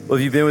Well,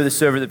 if you've been with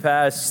us over the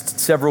past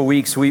several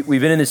weeks, we've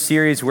been in this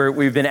series where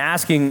we've been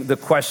asking the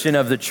question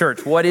of the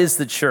church. What is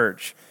the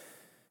church?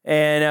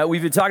 And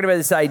we've been talking about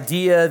this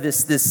idea,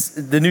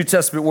 the New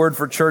Testament word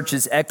for church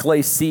is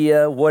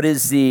ekklesia. What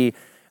is the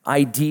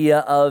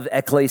idea of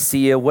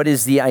ekklesia? What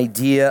is the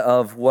idea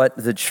of what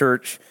the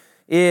church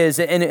is?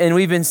 And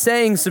we've been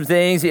saying some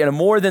things,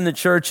 more than the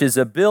church is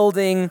a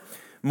building,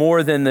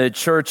 more than the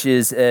church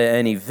is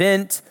an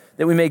event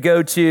that we may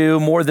go to,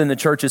 more than the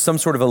church is some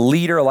sort of a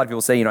leader. A lot of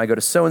people say, I go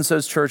to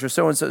so-and-so's church or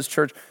so-and-so's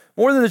church.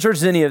 More than the church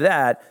is any of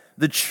that,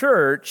 the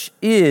church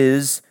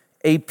is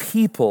a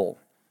people.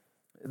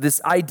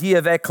 This idea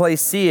of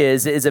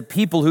ekklesia is a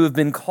people who have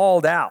been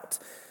called out,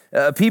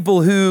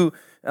 people who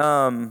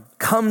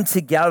come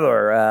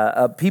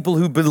together, people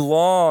who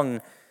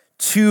belong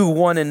to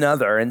one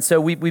another. And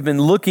so we've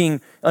been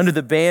looking under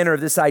the banner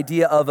of this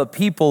idea of a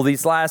people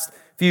these last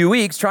few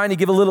weeks, trying to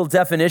give a little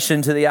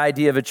definition to the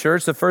idea of a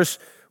church. The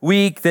first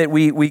week that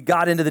we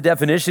got into the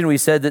definition, we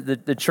said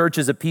that the church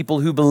is a people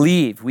who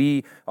believe.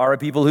 We are a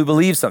people who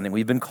believe something.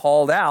 We've been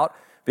called out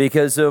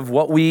because of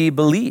what we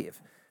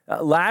believe.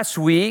 Last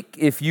week,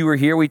 if you were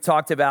here, we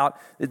talked about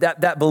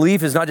that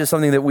belief is not just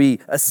something that we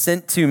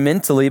assent to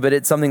mentally, but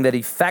it's something that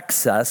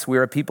affects us.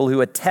 We're a people who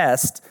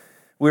attest.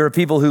 We're a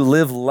people who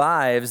live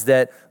lives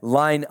that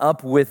line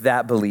up with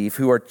that belief,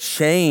 who are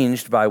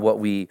changed by what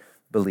we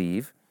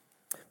believe.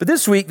 But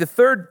this week, the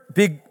third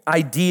big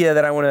idea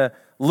that I want to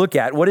look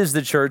at, what is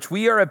the church?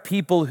 We are a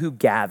people who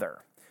gather.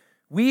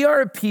 We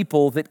are a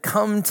people that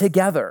come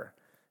together.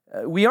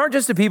 We aren't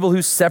just a people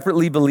who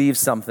separately believe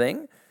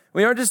something.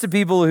 We aren't just a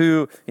people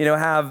who,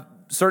 have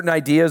certain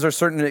ideas or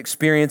certain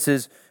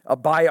experiences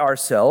by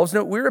ourselves.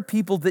 No, we're a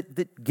people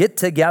that get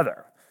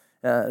together.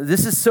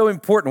 This is so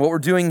important, what we're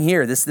doing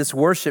here, this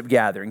worship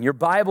gathering, your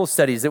Bible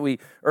studies that we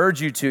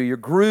urge you to, your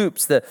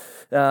groups, things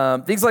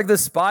like the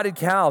Spotted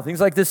Cow, things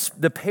like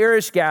the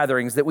parish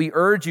gatherings that we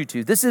urge you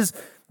to. This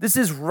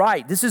is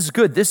right. This is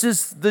good. This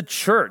is the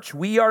church.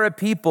 We are a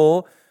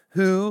people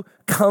who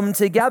come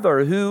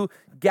together, who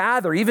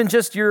gather, even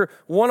just your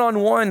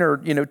one-on-one or,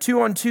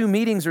 two-on-two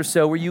meetings or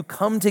so where you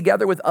come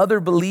together with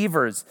other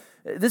believers.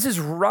 This is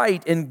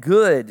right and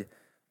good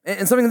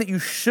and something that you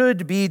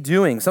should be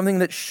doing, something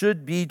that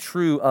should be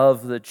true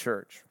of the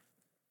church.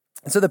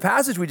 And so the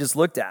passage we just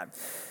looked at,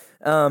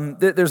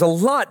 there's a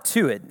lot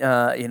to it.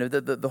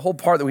 The whole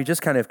part that we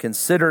just kind of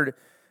considered,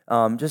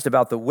 just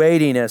about the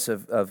weightiness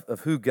of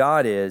who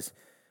God is.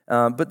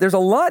 But there's a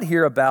lot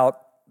here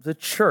about the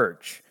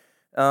church.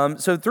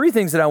 So three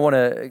things that I want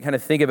to kind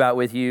of think about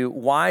with you.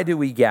 Why do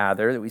we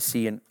gather, that we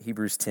see in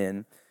Hebrews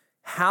 10?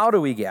 How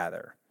do we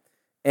gather?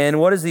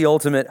 And what is the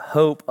ultimate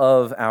hope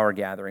of our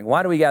gathering?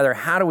 Why do we gather?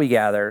 How do we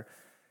gather?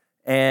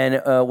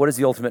 And what is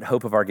the ultimate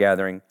hope of our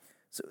gathering?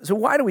 So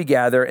why do we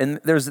gather? And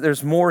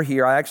there's more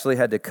here. I actually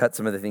had to cut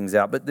some of the things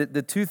out. But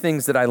the two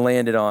things that I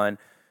landed on,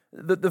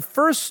 the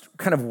first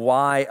kind of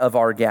why of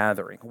our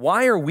gathering.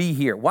 Why are we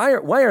here?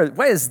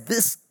 Why is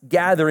this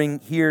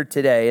gathering here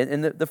today?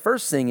 And the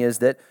first thing is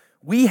that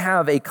we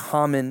have a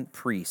common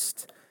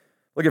priest.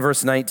 Look at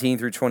verse 19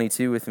 through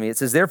 22 with me. It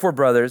says, "Therefore,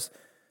 brothers,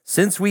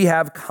 since we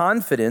have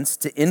confidence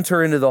to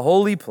enter into the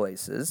holy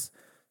places,"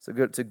 so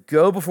to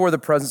go before the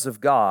presence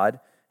of God,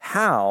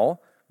 how?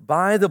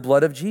 By the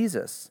blood of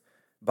Jesus,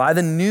 by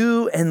the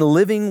new and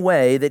living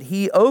way that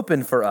he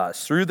opened for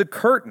us through the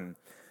curtain,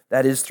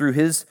 that is, through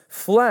his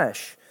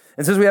flesh.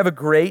 And since we have a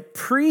great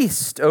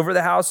priest over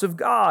the house of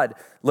God,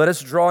 let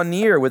us draw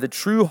near with a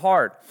true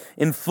heart,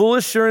 in full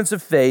assurance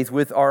of faith,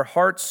 with our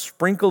hearts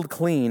sprinkled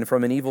clean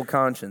from an evil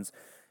conscience,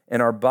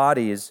 and our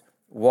bodies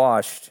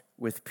washed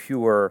with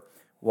pure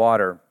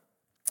water.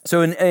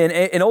 So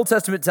in Old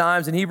Testament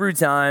times, in Hebrew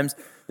times,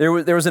 there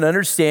was an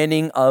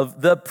understanding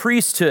of the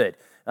priesthood.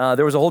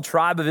 There was a whole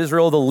tribe of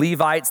Israel, the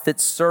Levites, that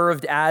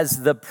served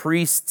as the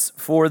priests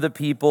for the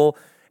people.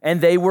 And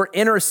they were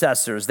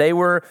intercessors.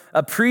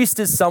 A priest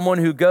is someone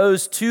who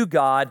goes to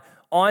God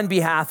on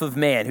behalf of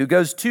man, who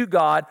goes to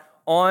God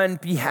on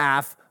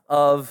behalf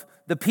of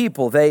the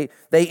people. They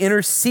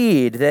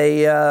intercede.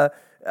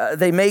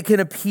 They make an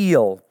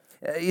appeal.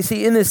 You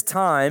see, in this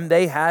time,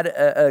 they had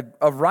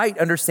a right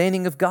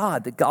understanding of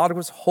God, that God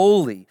was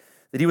holy,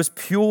 that he was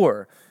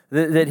pure,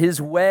 that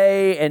his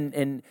way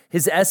and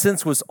his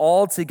essence was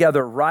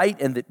altogether right,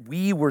 and that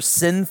we were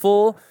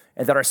sinful,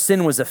 and that our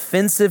sin was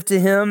offensive to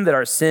him, that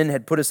our sin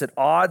had put us at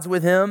odds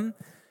with him.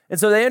 And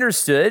so they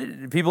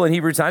understood, people in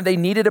Hebrew time, they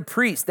needed a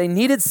priest. They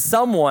needed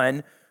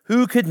someone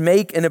who could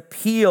make an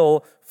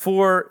appeal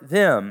for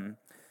them.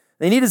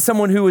 They needed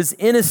someone who was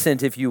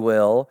innocent, if you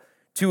will,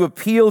 to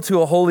appeal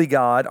to a holy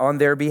God on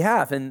their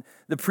behalf. And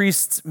the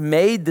priests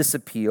made this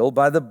appeal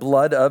by the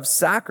blood of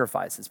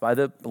sacrifices, by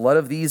the blood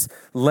of these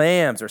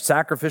lambs or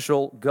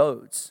sacrificial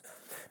goats.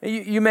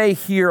 You may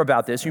hear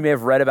about this. You may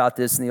have read about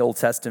this in the Old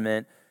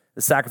Testament,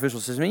 the sacrificial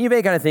system. And you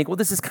may kind of think, well,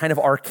 this is kind of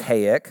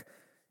archaic.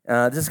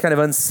 This is kind of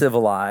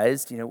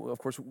uncivilized. Of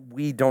course,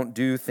 we don't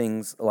do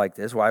things like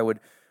this.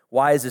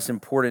 Why is this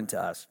important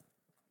to us?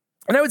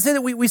 And I would say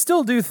that we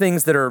still do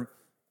things that are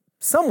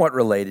somewhat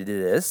related to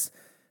this.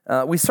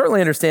 We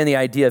certainly understand the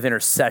idea of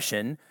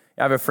intercession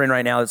I have a friend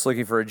right now that's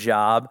looking for a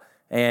job,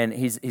 and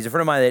he's a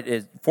friend of mine that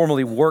is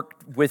formerly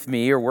worked with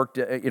me or worked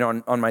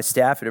on my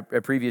staff at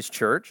a previous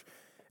church.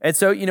 And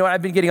so,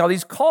 I've been getting all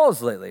these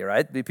calls lately,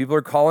 right? People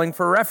are calling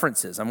for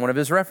references. I'm one of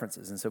his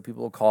references. And so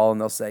people will call and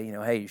they'll say,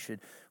 hey,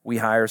 should we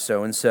hire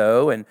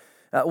so-and-so? And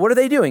what are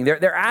they doing?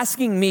 They're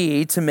asking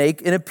me to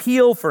make an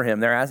appeal for him.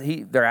 They're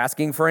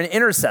asking for an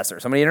intercessor,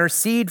 somebody to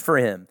intercede for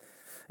him.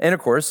 And of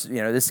course,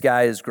 this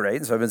guy is great.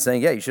 And so I've been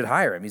saying, yeah, you should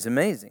hire him. He's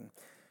amazing.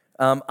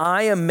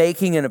 I am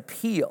making an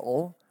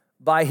appeal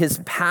by his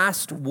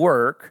past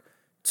work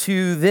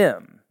to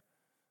them.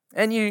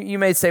 And you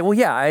may say, well,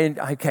 yeah,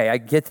 I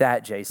get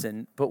that,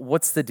 Jason, but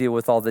what's the deal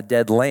with all the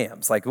dead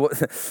lambs? Like,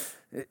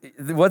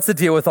 what's the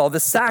deal with all the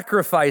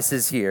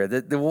sacrifices here?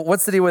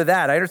 What's the deal with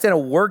that? I understand a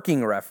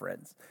working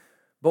reference,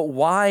 but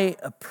why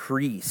a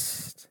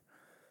priest?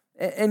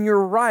 And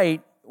you're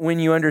right when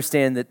you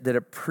understand that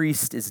a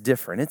priest is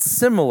different. It's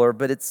similar,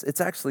 but it's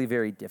actually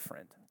very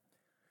different.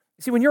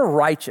 You see, when you're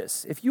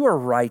righteous, if you are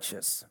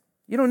righteous,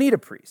 you don't need a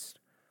priest.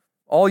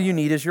 All you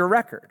need is your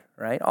record,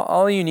 right?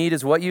 All you need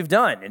is what you've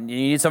done. And you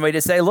need somebody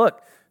to say,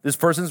 look, this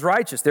person's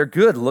righteous. They're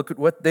good. Look at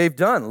what they've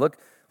done. Look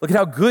at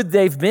how good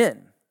they've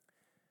been.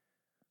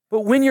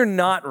 But when you're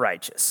not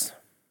righteous,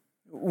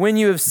 when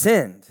you have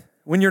sinned,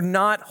 when you're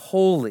not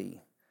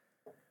holy,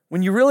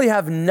 when you really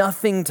have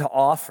nothing to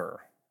offer,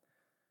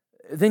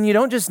 then you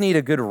don't just need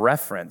a good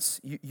reference.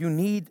 You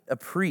need a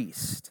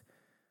priest.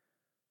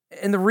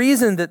 And the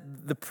reason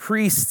that the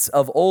priests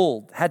of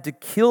old had to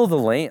kill the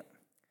lamb,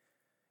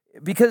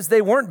 because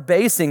they weren't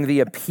basing the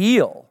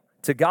appeal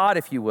to God,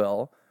 if you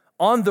will,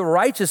 on the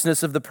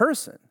righteousness of the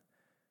person.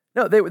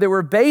 No, they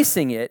were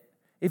basing it,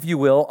 if you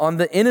will, on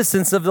the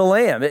innocence of the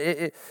lamb.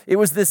 It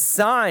was this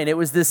sign, it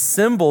was this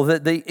symbol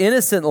that the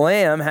innocent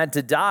lamb had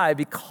to die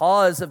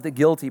because of the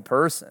guilty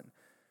person.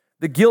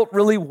 The guilt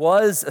really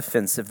was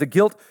offensive. The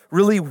guilt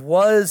really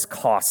was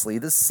costly.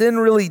 The sin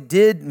really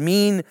did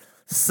mean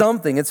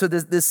something. And so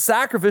this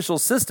sacrificial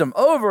system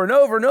over and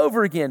over and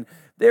over again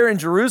there in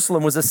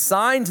Jerusalem was a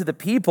sign to the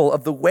people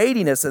of the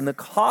weightiness and the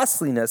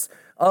costliness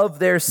of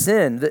their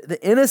sin. The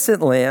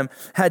innocent lamb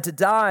had to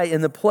die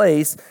in the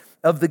place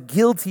of the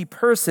guilty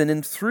person,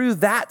 and through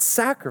that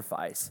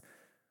sacrifice,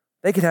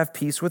 they could have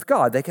peace with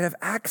God. They could have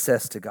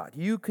access to God.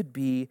 You could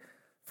be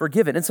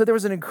forgiven. And so there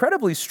was an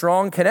incredibly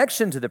strong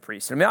connection to the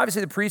priest. I mean,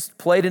 obviously the priest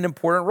played an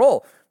important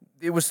role.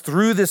 It was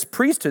through this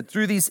priesthood,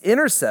 through these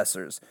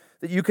intercessors,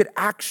 that you could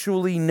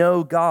actually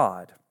know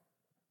God.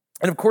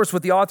 And of course,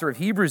 what the author of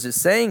Hebrews is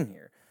saying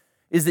here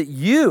is that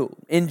you,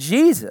 in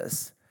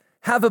Jesus,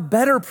 have a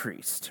better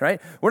priest,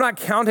 right? We're not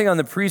counting on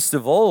the priests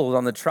of old,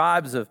 on the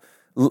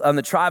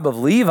tribe of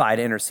Levi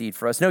to intercede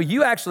for us. No,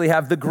 you actually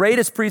have the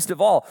greatest priest of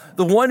all,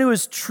 the one who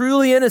is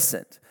truly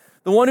innocent,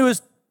 the one who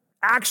is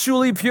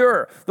actually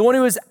pure, the one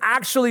who is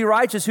actually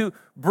righteous, who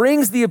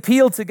brings the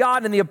appeal to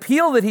God. And the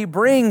appeal that he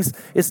brings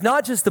is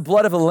not just the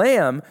blood of a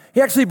lamb,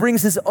 he actually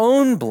brings his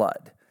own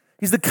blood.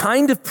 He's the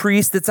kind of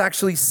priest that's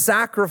actually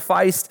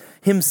sacrificed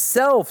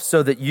himself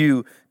so that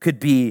you could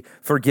be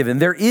forgiven.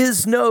 There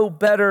is no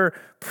better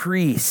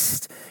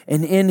priest,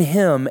 and in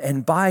him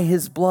and by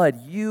his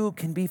blood, you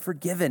can be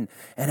forgiven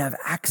and have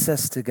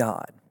access to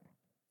God.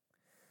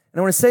 And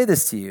I want to say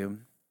this to you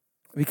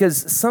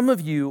because some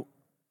of you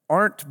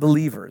aren't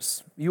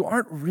believers. You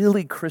aren't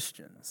really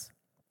Christians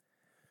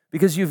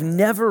because you've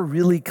never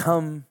really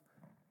come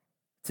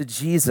to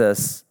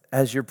Jesus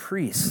as your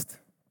priest.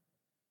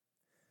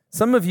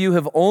 Some of you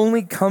have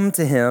only come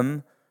to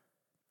him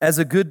as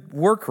a good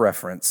work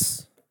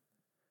reference.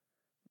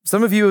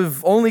 Some of you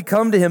have only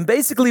come to him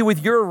basically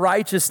with your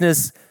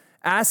righteousness,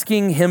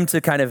 asking him to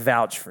kind of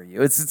vouch for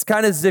you. It's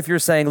kind of as if you're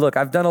saying, look,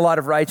 I've done a lot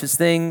of righteous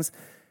things.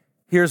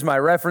 Here's my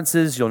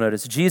references. You'll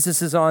notice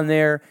Jesus is on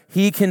there.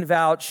 He can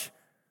vouch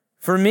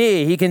for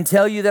me. He can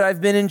tell you that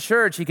I've been in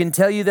church. He can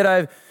tell you that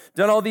I've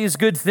done all these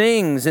good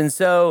things. And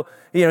so,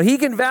 he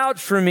can vouch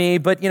for me,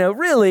 but,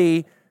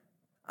 really,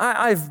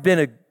 I've been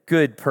a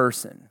good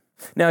person.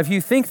 Now, if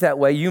you think that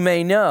way, you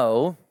may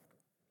know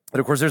that,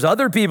 of course, there's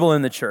other people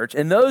in the church,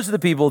 and those are the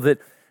people that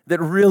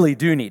really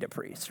do need a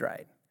priest,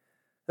 right?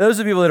 Those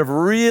are the people that have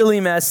really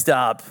messed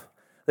up,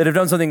 that have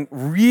done something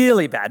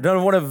really bad,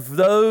 done one of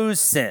those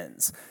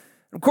sins.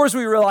 Of course,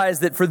 we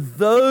realize that for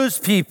those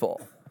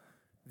people,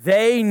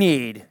 they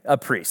need a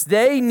priest.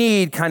 They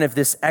need kind of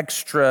this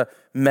extra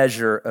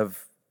measure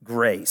of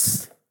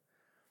grace.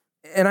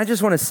 And I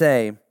just want to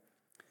say,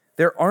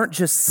 there aren't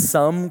just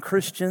some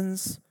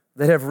Christians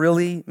that have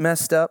really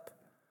messed up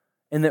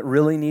and that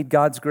really need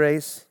God's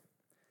grace.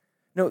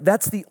 No,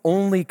 that's the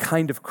only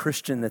kind of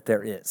Christian that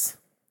there is.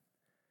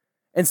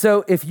 And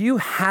so if you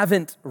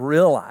haven't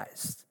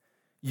realized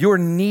your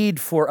need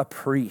for a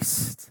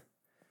priest,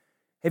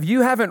 if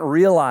you haven't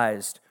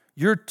realized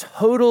your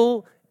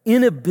total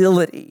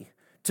inability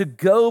to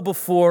go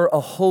before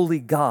a holy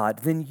God,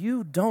 then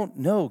you don't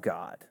know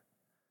God.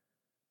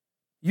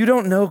 You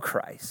don't know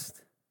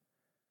Christ.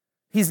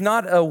 He's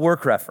not a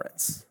work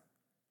reference.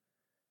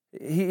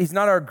 He's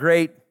not our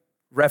great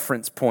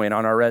reference point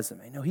on our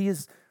resume. No, he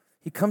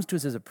comes to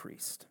us as a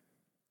priest.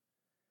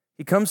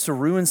 He comes to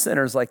ruin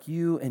sinners like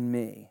you and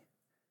me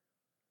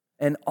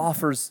and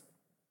offers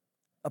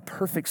a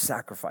perfect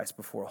sacrifice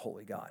before a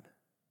holy God.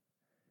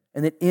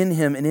 And that in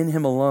him and in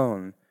him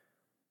alone,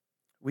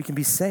 we can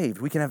be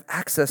saved. We can have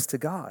access to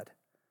God.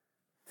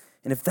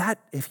 And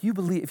if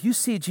you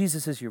see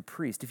Jesus as your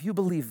priest, if you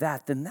believe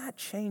that, then that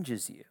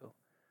changes you.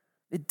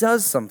 It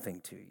does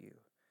something to you.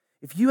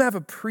 If you have a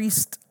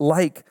priest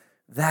like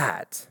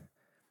that,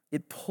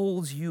 it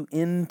pulls you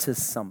into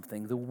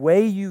something. The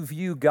way you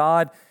view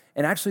God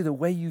and actually the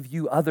way you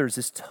view others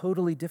is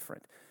totally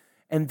different.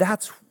 And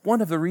that's one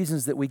of the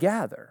reasons that we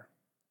gather,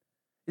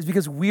 is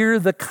because we're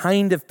the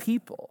kind of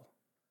people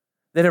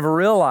that have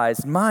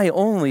realized my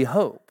only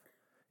hope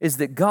is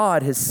that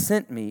God has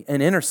sent me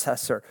an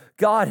intercessor.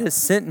 God has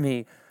sent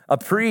me a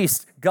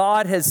priest.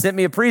 God has sent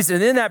me a priest.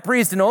 And in that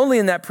priest, and only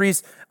in that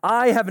priest,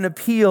 I have an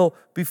appeal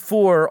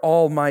before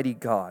Almighty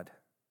God.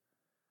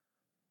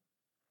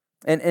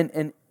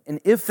 And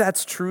if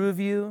that's true of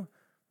you,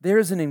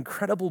 there's an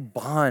incredible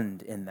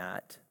bond in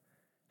that.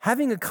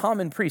 Having a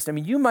common priest, I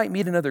mean, you might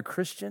meet another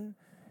Christian,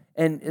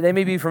 and they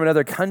may be from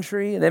another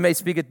country, and they may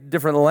speak a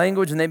different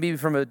language, and they may be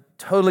from a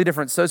totally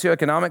different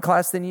socioeconomic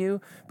class than you.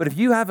 But if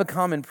you have a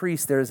common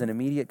priest, there is an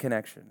immediate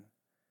connection.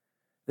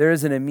 There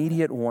is an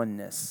immediate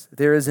oneness.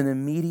 There is an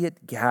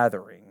immediate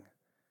gathering.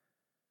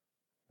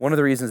 One of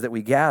the reasons that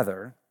we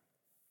gather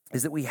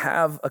is that we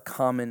have a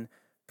common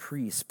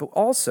priest. But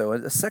also,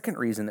 a second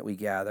reason that we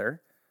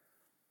gather,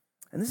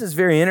 and this is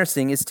very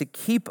interesting, is to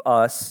keep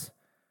us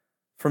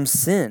from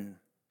sin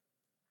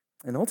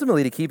and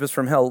ultimately to keep us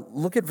from hell.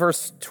 Look at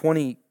verse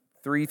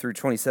 23 through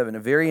 27, a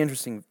very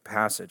interesting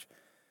passage.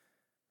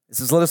 It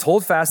says, "Let us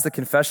hold fast the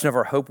confession of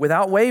our hope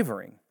without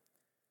wavering,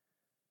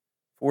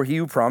 for he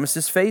who promised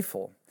is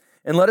faithful.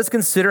 And let us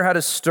consider how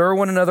to stir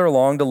one another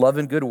along to love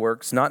and good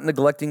works, not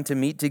neglecting to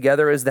meet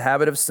together as the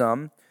habit of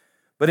some,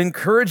 but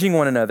encouraging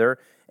one another,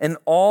 and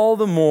all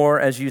the more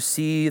as you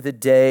see the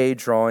day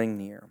drawing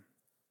near.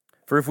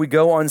 For if we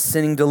go on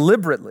sinning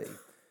deliberately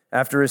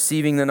after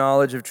receiving the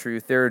knowledge of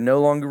truth, there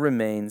no longer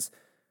remains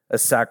a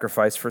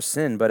sacrifice for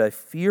sin, but a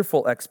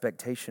fearful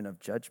expectation of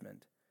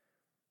judgment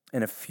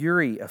and a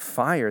fury of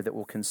fire that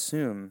will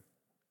consume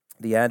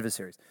the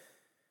adversaries."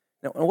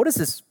 Now, what does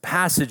this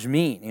passage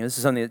mean? This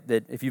is something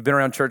that if you've been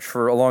around church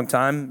for a long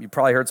time, you've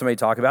probably heard somebody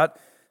talk about.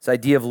 This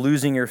idea of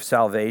losing your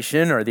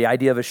salvation, or the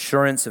idea of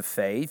assurance of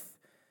faith.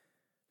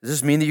 Does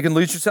this mean that you can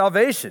lose your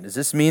salvation? Does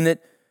this mean that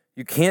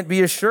you can't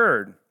be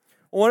assured?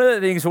 One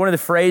of the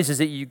phrases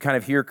that you kind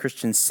of hear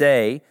Christians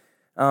say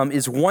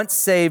is once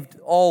saved,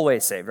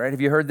 always saved, right?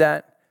 Have you heard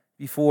that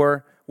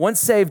before?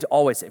 Once saved,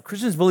 always saved.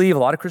 A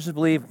lot of Christians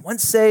believe,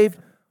 once saved,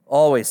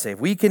 always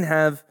saved. We can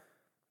have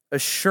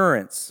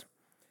assurance.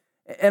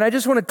 And I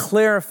just want to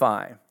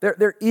clarify,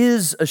 there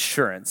is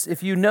assurance.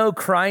 If you know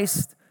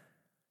Christ,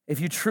 if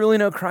you truly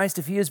know Christ,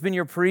 if he has been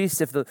your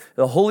priest, if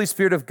the Holy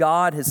Spirit of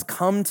God has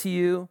come to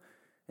you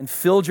and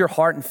filled your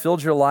heart and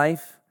filled your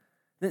life,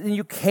 then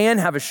you can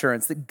have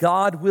assurance that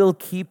God will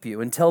keep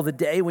you until the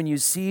day when you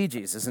see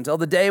Jesus, until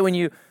the day when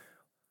you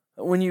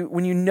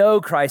know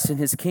Christ in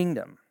his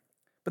kingdom.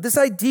 But this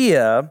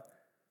idea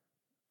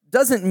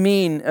doesn't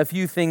mean a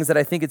few things that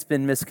I think it's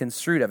been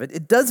misconstrued of.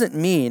 It doesn't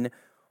mean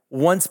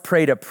once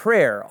prayed a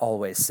prayer,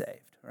 always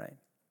saved, right?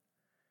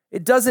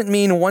 It doesn't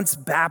mean once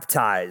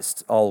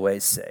baptized,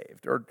 always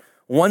saved, or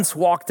once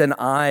walked an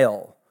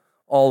aisle,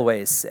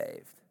 always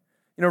saved.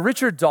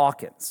 Richard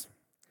Dawkins,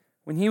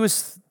 when he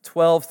was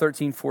 12,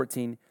 13,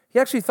 14, he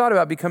actually thought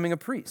about becoming a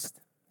priest.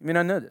 You may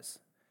not know this.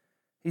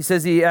 He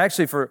says he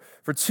actually, for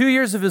 2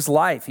 years of his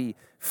life, he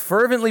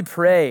fervently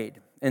prayed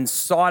and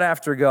sought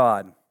after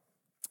God,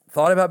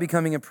 thought about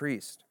becoming a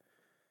priest.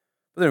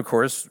 But then, of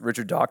course,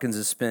 Richard Dawkins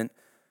has spent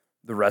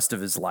the rest of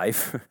his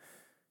life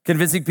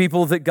convincing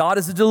people that God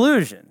is a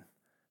delusion,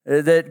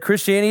 that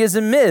Christianity is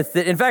a myth,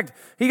 that in fact,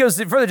 he goes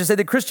further to say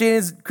that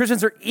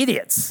Christians are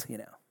idiots,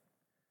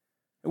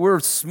 We're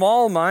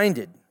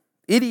small-minded,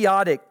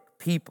 idiotic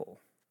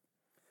people.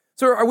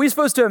 So are we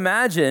supposed to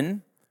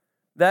imagine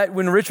that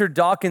when Richard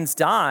Dawkins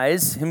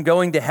dies, him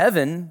going to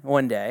heaven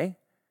one day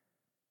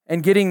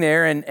and getting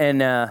there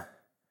and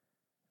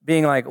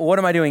being like, what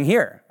am I doing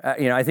here?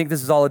 I think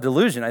this is all a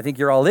delusion. I think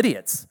you're all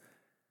idiots.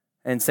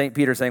 And St.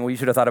 Peter saying, well, you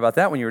should have thought about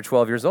that when you were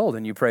 12 years old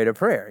and you prayed a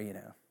prayer,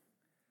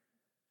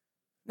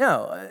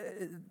 No,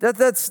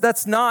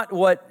 that's not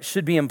what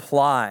should be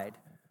implied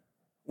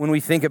when we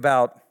think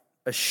about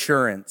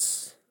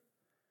assurance.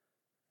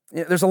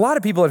 There's a lot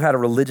of people that have had a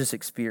religious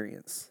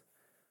experience.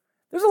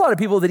 There's a lot of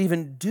people that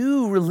even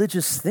do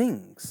religious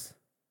things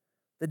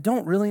that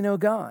don't really know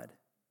God.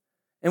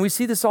 And we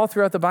see this all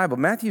throughout the Bible.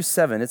 Matthew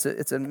 7, it's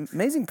an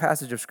amazing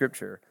passage of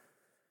Scripture.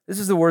 This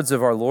is the words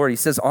of our Lord. He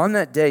says, "On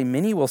that day,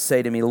 many will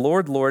say to me,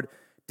 'Lord, Lord,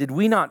 did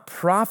we not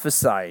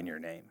prophesy in your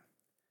name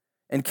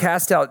and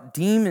cast out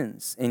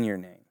demons in your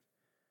name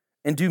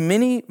and do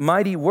many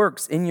mighty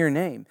works in your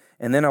name?'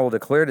 And then I will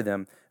declare to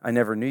them, 'I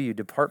never knew you.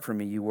 Depart from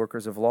me, you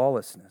workers of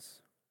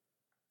lawlessness.'"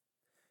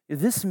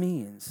 This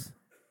means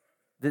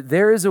that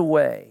there is a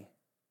way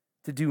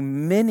to do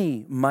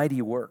many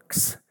mighty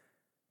works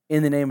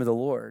in the name of the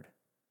Lord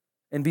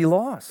and be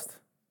lost.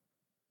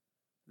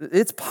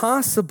 It's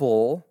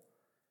possible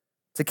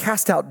to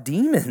cast out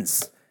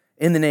demons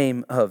in the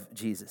name of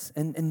Jesus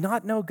and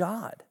not know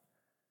God.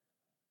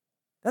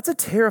 That's a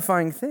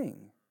terrifying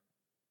thing.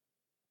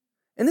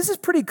 And this is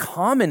pretty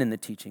common in the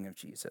teaching of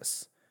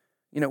Jesus.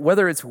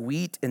 Whether it's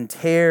wheat and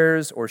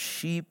tares or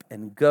sheep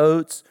and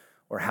goats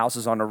or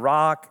houses on a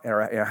rock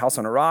or a house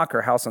on a rock or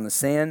a house on the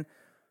sand,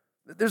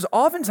 there's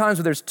often times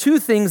where there's two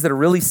things that are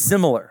really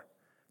similar.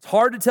 It's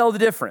hard to tell the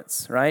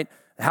difference, right?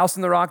 The house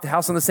on the rock, the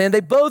house on the sand,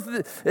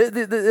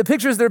 the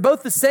pictures, they're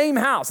both the same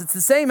house. It's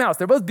the same house.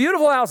 They're both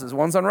beautiful houses.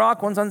 One's on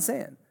rock, one's on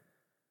sand.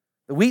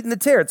 The wheat and the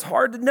tare, it's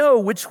hard to know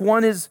which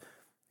one is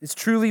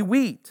truly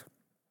wheat.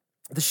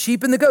 The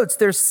sheep and the goats,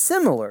 they're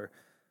similar.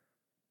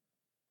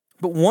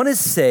 But one is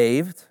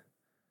saved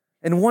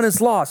and one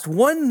is lost.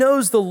 One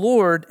knows the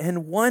Lord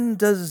and one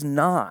does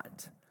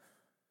not.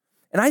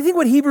 And I think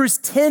what Hebrews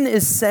 10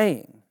 is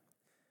saying,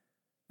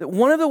 that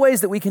one of the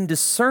ways that we can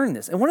discern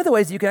this, and one of the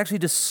ways that you can actually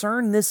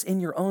discern this in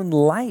your own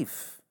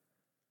life,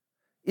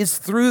 is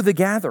through the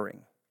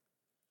gathering.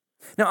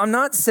 Now, I'm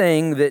not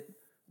saying that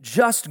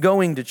just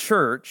going to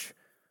church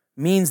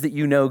means that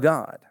you know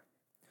God.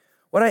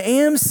 What I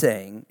am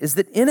saying is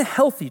that in a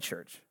healthy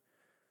church,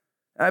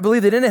 I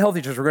believe that in a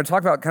healthy church, we're going to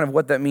talk about kind of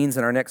what that means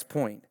in our next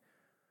point.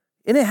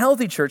 In a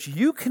healthy church,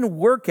 you can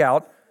work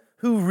out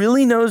who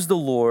really knows the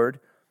Lord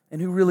and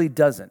who really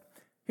doesn't.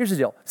 Here's the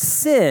deal.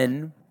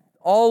 Sin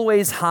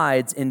always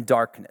hides in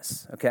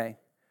darkness, okay?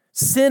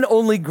 Sin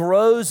only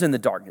grows in the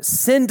darkness.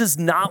 Sin does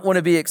not want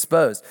to be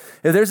exposed.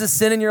 If there's a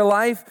sin in your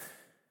life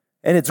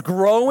and it's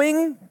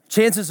growing,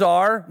 chances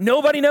are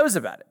nobody knows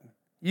about it.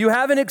 You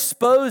haven't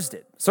exposed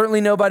it.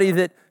 Certainly nobody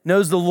that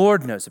knows the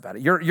Lord knows about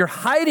it. You're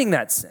hiding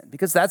that sin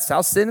because that's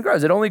how sin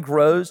grows. It only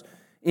grows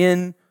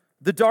in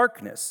the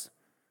darkness.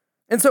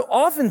 And so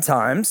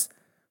oftentimes,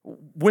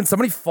 when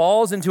somebody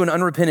falls into an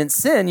unrepentant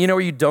sin,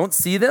 where you don't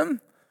see them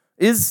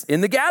is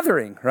in the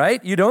gathering,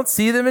 right? You don't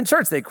see them in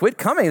church. They quit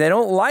coming. They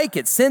don't like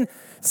it. Sin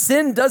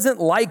doesn't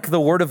like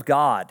the word of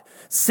God.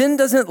 Sin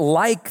doesn't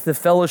like the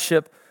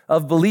fellowship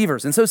of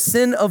believers. And so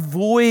sin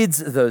avoids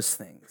those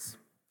things.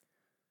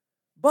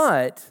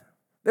 But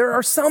there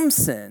are some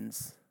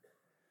sins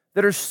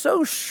that are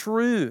so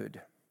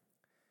shrewd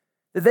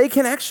that they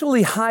can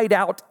actually hide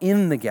out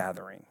in the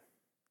gathering.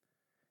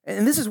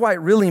 And this is why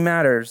it really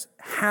matters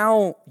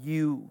how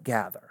you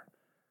gather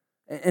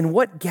and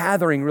what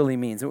gathering really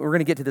means. And we're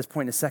going to get to this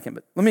point in a second,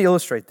 but let me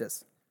illustrate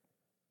this.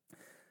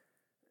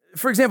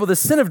 For example, the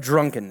sin of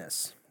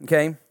drunkenness,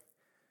 okay?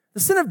 The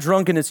sin of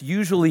drunkenness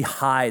usually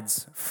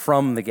hides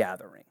from the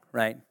gathering,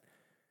 right?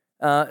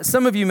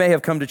 Some of you may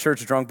have come to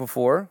church drunk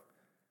before.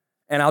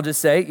 And I'll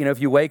just say, if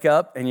you wake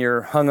up and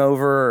you're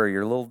hungover or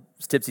you're a little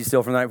tipsy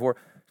still from the night before,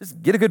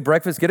 just get a good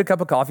breakfast, get a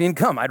cup of coffee, and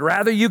come. I'd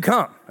rather you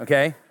come,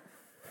 okay?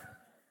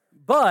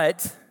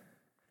 But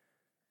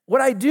what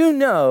I do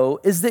know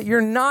is that you're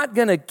not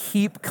going to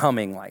keep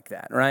coming like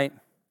that, right?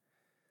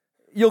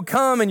 You'll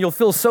come and you'll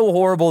feel so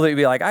horrible that you'll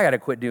be like, I got to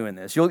quit doing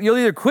this. You'll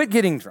either quit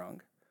getting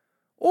drunk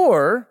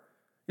or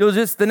you'll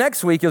just, the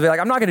next week, you'll be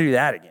like, I'm not going to do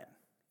that again.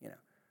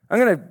 I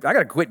got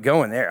to quit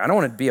going there. I don't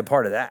want to be a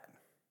part of that.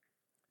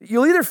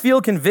 You'll either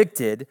feel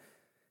convicted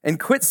and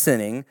quit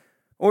sinning,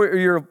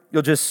 or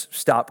you'll just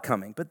stop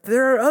coming. But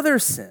there are other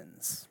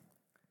sins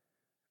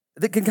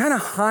that can kind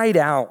of hide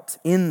out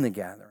in the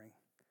gathering.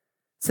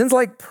 Sins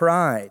like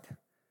pride,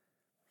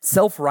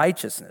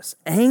 self-righteousness,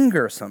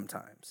 anger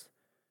sometimes,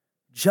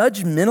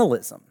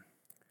 judgmentalism.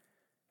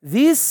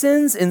 These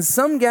sins in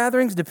some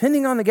gatherings,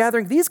 depending on the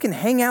gathering, these can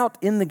hang out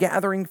in the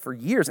gathering for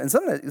years, and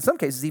in some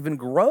cases even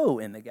grow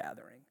in the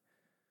gathering.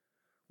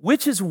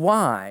 Which is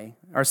why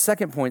our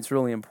second point is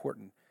really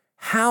important.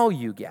 How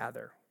you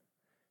gather.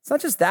 It's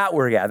not just that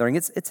we're gathering,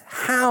 it's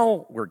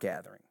how we're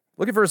gathering.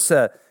 Look at verse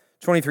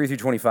 23 through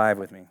 25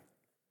 with me.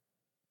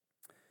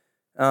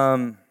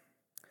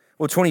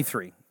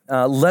 23.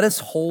 Let us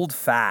hold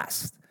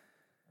fast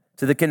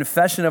to the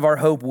confession of our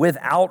hope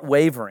without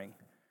wavering,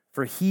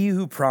 for he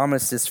who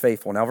promised is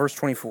faithful. Now, verse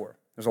 24.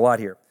 There's a lot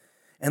here.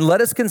 And let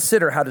us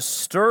consider how to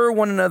stir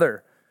one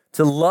another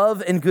to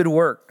love and good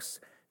works,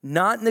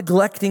 not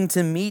neglecting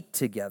to meet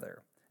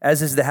together,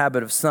 as is the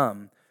habit of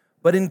some,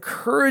 but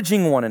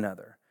encouraging one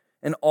another,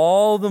 and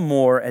all the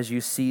more as you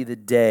see the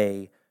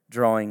day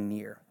drawing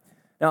near.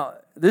 Now,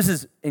 this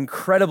is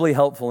incredibly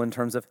helpful in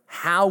terms of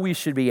how we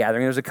should be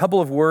gathering. There's a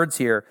couple of words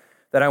here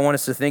that I want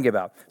us to think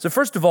about. So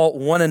first of all,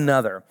 one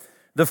another.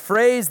 The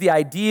phrase, the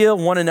idea,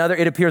 one another,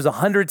 it appears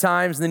 100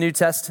 times in the New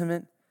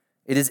Testament.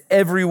 It is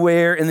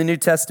everywhere in the New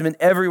Testament,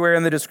 everywhere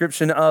in the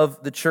description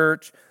of the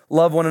church.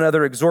 Love one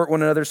another, exhort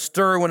one another,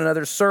 stir one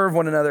another, serve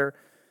one another,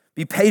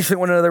 be patient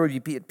with one another,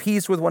 be at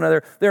peace with one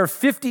another. There are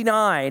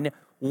 59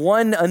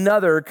 one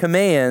another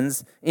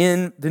commands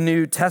in the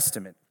New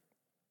Testament.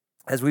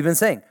 As we've been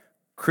saying,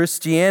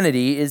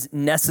 Christianity is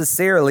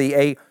necessarily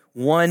a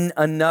one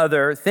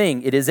another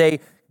thing. It is a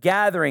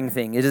gathering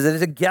thing. It is a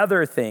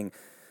together thing.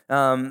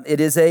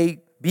 It is a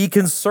be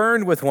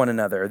concerned with one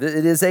another. It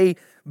is a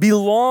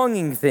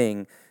belonging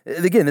thing.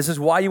 Again, this is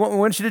why we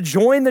want you to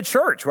join the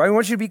church, why we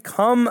want you to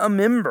become a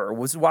member,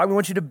 this is why we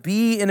want you to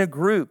be in a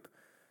group.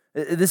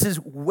 This is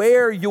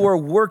where you're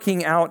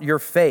working out your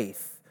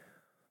faith.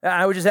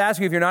 I would just ask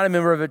you, if you're not a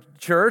member of a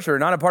church or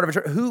not a part of a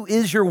church, who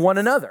is your one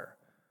another?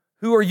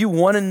 Who are you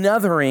one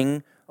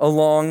anothering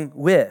along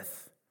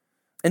with?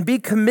 And be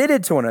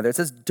committed to one another. It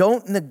says,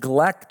 don't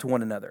neglect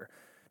one another.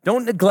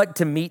 Don't neglect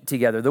to meet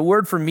together. The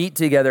word for meet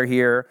together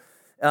here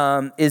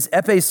is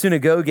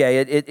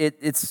episynagoge.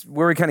 It's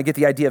where we kind of get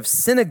the idea of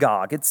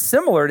synagogue. It's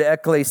similar to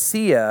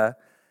ecclesia.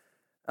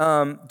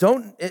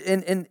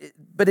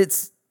 But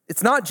it's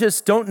not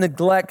just don't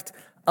neglect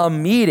a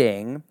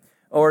meeting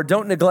or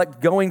don't neglect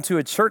going to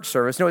a church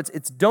service. No,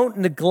 it's don't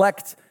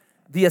neglect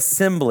the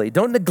assembly.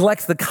 Don't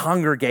neglect the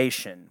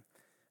congregation.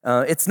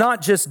 It's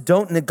not just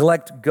don't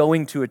neglect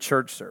going to a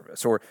church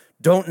service or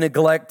don't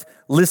neglect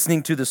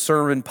listening to the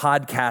sermon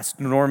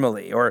podcast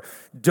normally or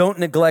don't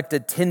neglect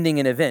attending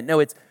an event. No,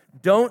 it's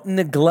don't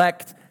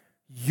neglect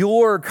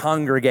your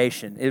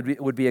congregation.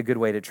 It would be a good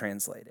way to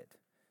translate it.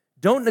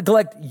 Don't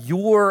neglect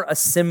your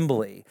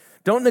assembly.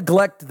 Don't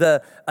neglect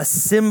the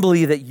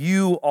assembly that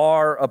you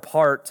are a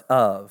part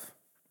of.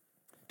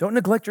 Don't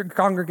neglect your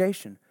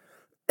congregation.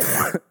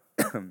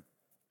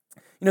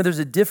 There's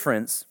a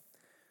difference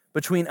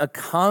between a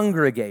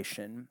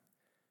congregation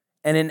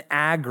and an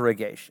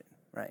aggregation,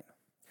 right?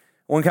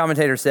 One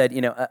commentator said,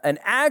 an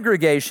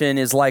aggregation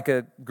is like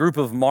a group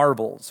of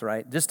marbles,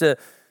 right? Just a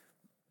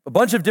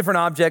bunch of different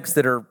objects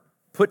that are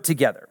put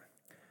together.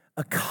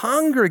 A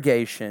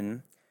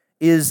congregation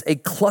is a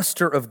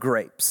cluster of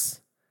grapes,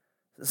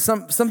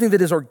 something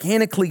that is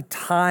organically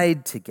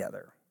tied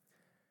together.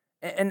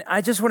 And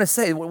I just want to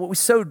say, what we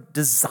so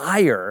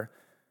desire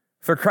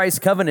for Christ's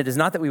covenant is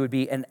not that we would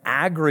be an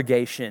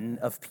aggregation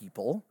of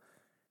people,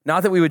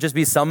 not that we would just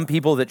be some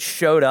people that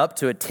showed up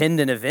to attend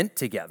an event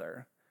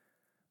together,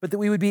 but that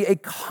we would be a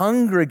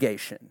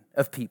congregation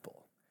of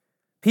people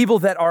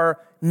that are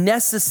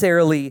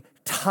necessarily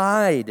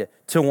tied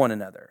to one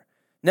another,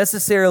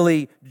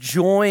 necessarily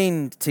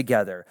joined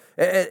together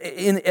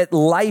at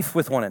life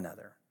with one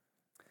another.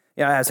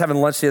 I was having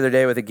lunch the other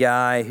day with a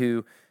guy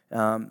who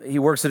he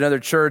works at another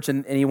church,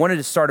 and he wanted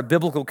to start a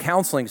biblical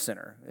counseling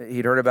center.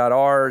 He'd heard about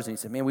ours, and he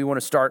said, man, we want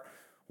to start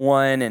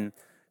one. And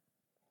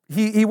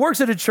he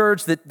works at a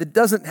church that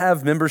doesn't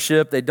have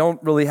membership. They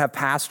don't really have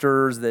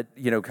pastors that,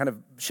 kind of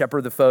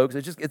shepherd the folks.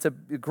 It's a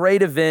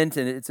great event,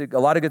 and it's a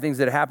lot of good things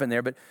that happen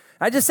there. But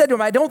I just said to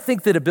him, I don't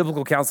think that a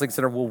biblical counseling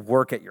center will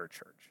work at your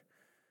church.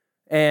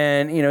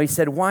 And, he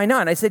said, why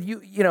not? And I said,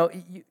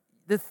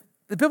 the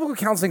biblical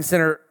counseling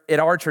center at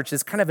our church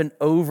is kind of an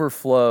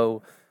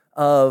overflow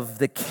of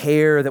the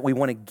care that we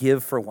want to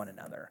give for one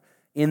another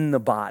in the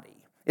body.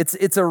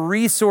 It's a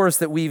resource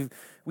that we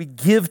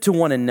give to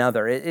one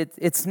another.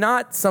 It's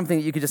not something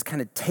that you could just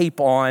kind of tape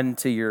on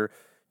to your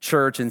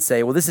church and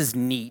say, well, this is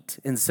neat,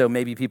 and so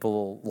maybe people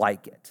will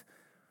like it.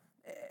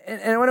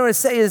 And what I want to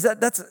say is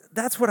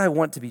that's what I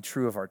want to be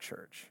true of our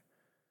church.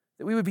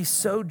 That we would be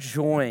so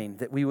joined,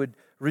 that we would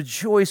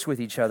rejoice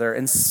with each other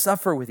and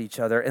suffer with each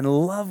other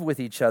and love with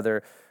each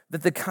other,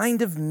 that the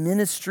kind of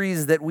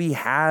ministries that we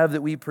have,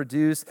 that we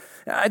produce,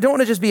 I don't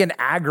want to just be an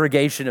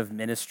aggregation of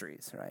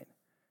ministries, right?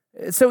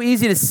 It's so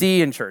easy to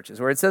see in churches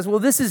where it says, well,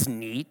 this is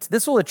neat,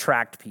 this will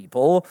attract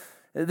people,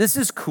 this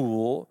is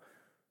cool.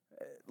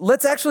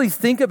 Let's actually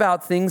think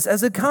about things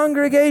as a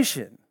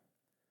congregation.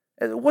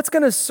 What's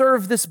going to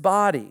serve this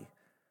body?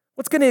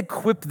 What's going to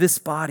equip this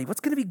body? What's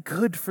going to be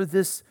good for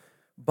this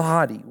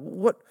body?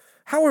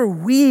 How are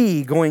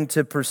we going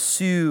to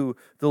pursue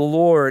the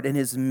Lord and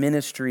his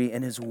ministry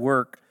and his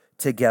work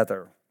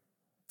together?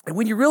 And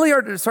when you really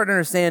are starting to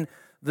understand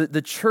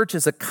the church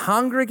as a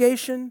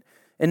congregation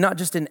and not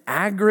just an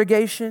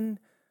aggregation,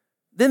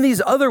 then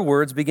these other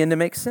words begin to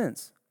make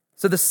sense.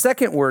 So the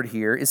second word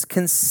here is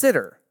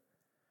consider.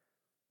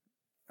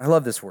 I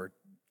love this word.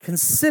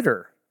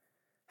 Consider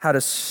how to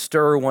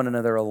stir one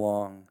another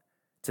along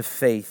to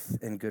faith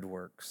and good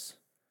works.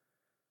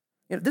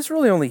 This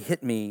really only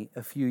hit me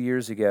a few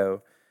years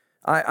ago.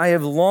 I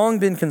have long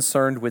been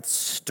concerned with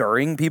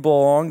stirring people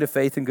along to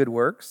faith and good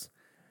works.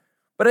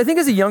 But I think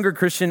as a younger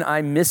Christian,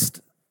 I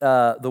missed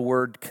the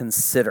word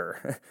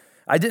consider.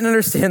 I didn't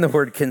understand the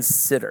word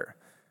consider.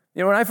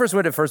 When I first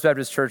went to First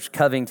Baptist Church,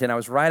 Covington, I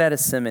was right out of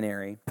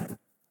seminary.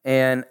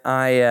 And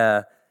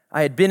I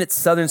had been at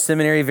Southern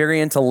Seminary,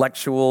 very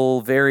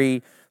intellectual,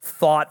 very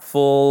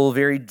thoughtful,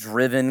 very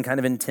driven, kind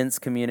of intense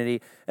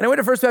community. And I went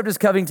to First Baptist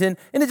Covington,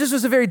 and it just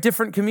was a very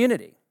different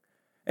community.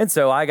 And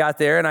so I got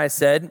there and I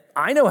said,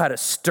 I know how to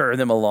stir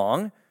them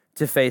along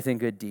to faith and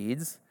good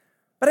deeds,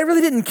 but I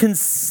really didn't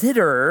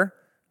consider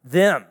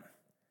them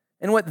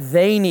and what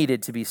they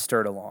needed to be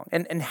stirred along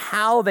and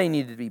how they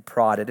needed to be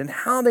prodded and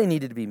how they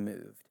needed to be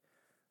moved.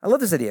 I love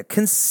this idea,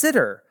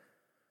 consider.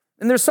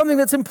 And there's something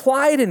that's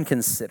implied in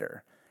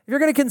consider. If you're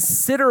going to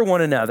consider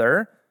one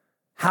another,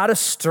 how to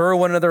stir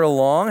one another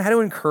along, how to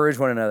encourage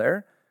one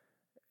another,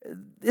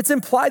 it's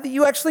implied that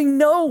you actually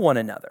know one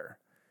another,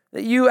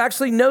 that you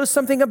actually know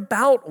something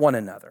about one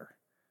another.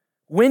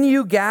 When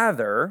you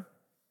gather,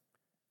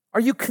 Are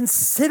you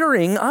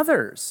considering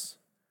others?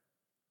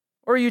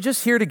 Or are you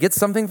just here to get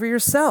something for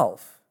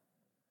yourself?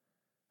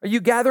 Are you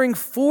gathering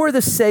for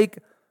the sake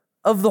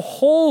of the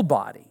whole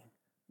body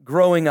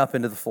growing up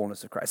into the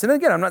fullness of Christ? And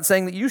again, I'm not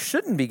saying that you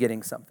shouldn't be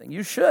getting something.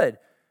 You should.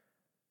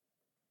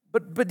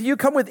 But do you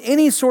come with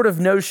any sort of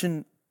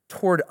notion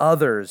toward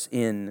others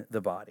in the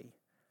body?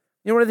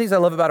 You know, one of the things I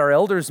love about our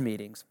elders'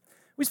 meetings,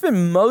 we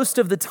spend most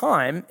of the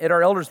time at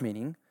our elders'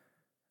 meeting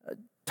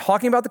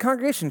talking about the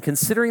congregation,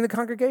 considering the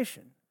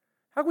congregation.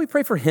 How can we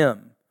pray for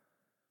him?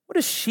 What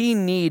does she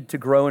need to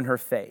grow in her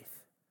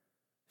faith?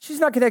 She's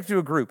not connected to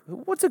a group.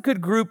 What's a good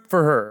group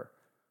for her?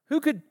 Who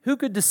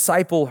could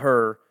disciple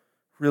her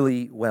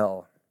really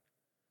well?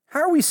 How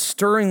are we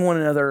stirring one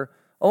another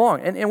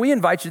along? And we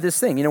invite you to this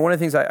thing. You know, one of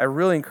the things I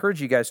really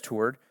encourage you guys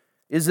toward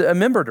is a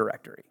member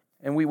directory.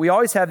 And we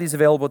always have these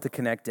available at the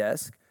Connect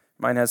desk.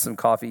 Mine has some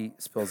coffee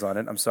spills on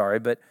it. I'm sorry,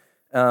 but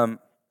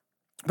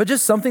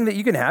just something that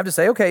you can have to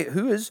say, okay,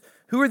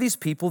 who are these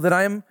people that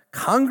I am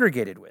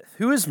congregated with?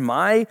 Who is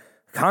my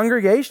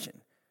congregation?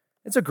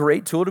 It's a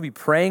great tool to be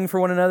praying for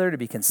one another, to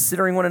be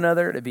considering one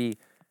another, to be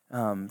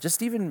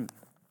just even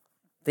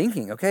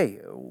thinking, okay,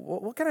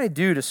 what can I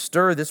do to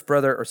stir this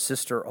brother or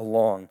sister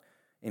along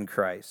in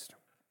Christ?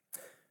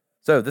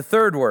 So the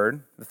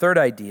third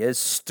idea is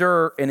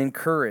stir and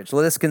encourage.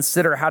 Let us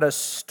consider how to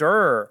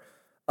stir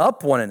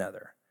up one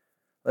another.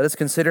 Let us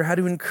consider how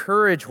to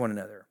encourage one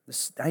another.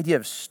 This idea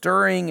of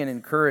stirring and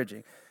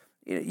encouraging.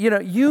 You know,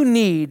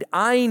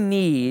 I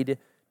need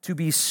to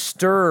be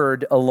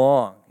stirred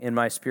along in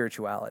my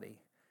spirituality.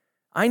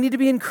 I need to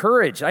be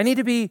encouraged. I need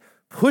to be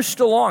pushed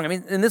along. I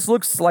mean, and this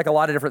looks like a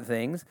lot of different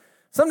things.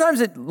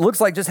 Sometimes it looks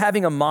like just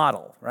having a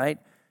model, right?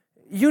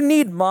 You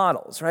need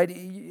models, right?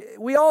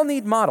 We all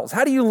need models.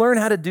 How do you learn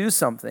how to do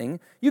something?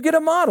 You get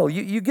a model.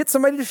 You get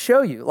somebody to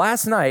show you.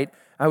 Last night,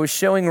 I was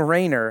showing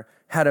Rainer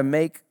how to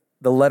make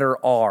the letter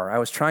R. I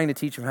was trying to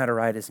teach him how to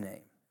write his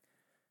name.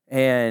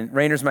 And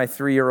Rainer's my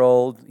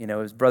 3-year-old. You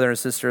know, his brother and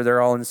sister,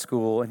 they're all in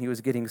school. And he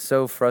was getting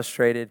so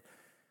frustrated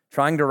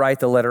trying to write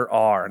the letter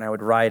R. And I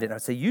would write it, and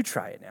I'd say, you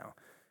try it now.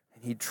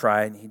 And he'd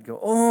try it, and he'd go,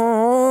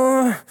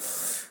 oh.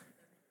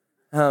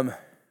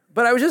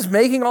 But I was just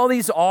making all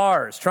these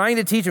R's, trying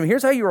to teach him,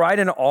 here's how you write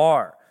an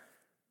R.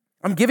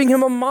 I'm giving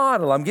him a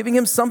model. I'm giving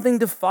him something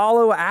to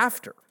follow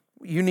after.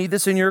 You need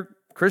this in your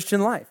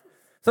Christian life.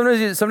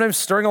 Sometimes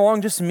stirring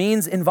along just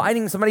means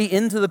inviting somebody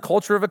into the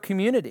culture of a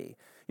community.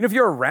 You know, if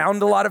you're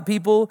around a lot of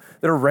people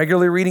that are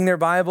regularly reading their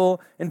Bible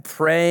and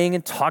praying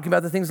and talking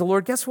about the things of the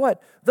Lord, guess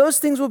what? Those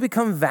things will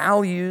become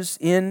values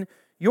in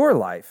your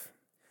life.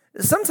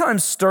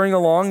 Sometimes stirring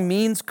along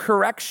means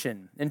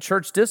correction and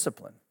church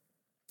discipline.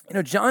 You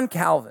know, John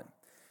Calvin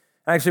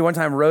actually one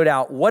time wrote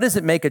out, what does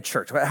it make a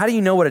church? How do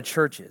you know what a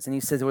church is? And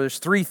he says, well, there's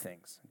 3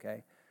 things,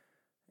 okay?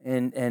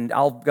 And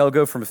I'll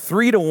go from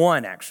 3 to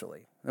 1,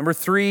 actually. Number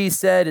 3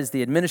 said is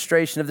the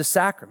administration of the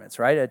sacraments,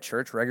 right? A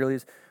church regularly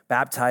is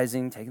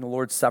baptizing, taking the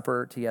Lord's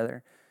Supper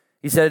together.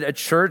 He said a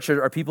church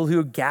are people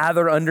who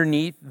gather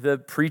underneath the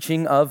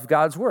preaching of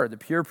God's word, the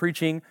pure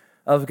preaching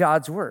of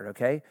God's word,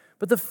 okay?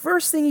 But the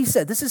first thing he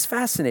said, this is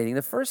fascinating,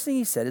 the first thing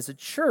he said is a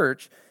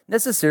church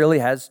necessarily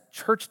has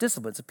church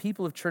discipline. It's a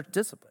people of church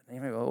discipline. And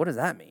you might go, what does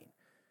that mean?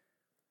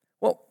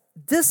 Well,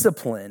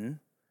 discipline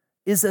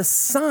is a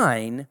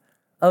sign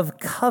of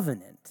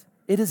covenant.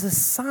 It is a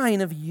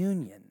sign of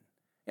union.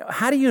 You know,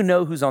 how do you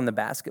know who's on the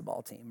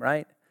basketball team,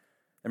 right?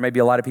 There may be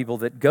a lot of people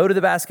that go to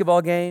the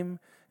basketball game.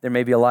 There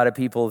may be a lot of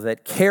people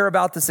that care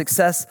about the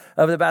success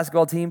of the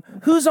basketball team.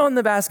 Who's on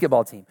the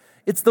basketball team?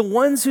 It's the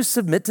ones who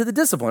submit to the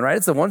discipline, right?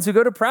 It's the ones who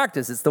go to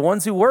practice. It's the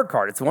ones who work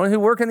hard. It's the ones who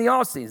work in the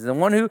off season. The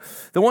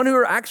one who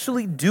are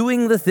actually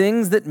doing the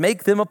things that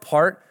make them a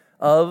part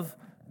of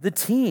the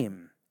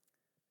team.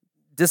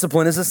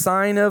 Discipline is a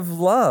sign of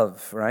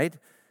love, right?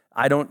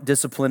 I don't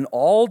discipline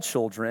all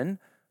children.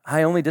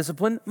 I only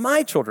discipline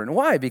my children.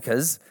 Why?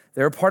 Because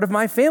they're a part of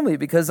my family,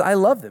 because I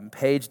love them.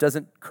 Paige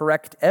doesn't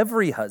correct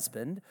every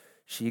husband.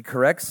 She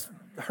corrects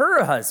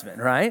her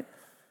husband, right?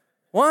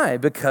 Why?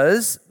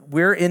 Because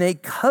we're in a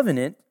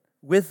covenant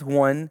with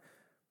one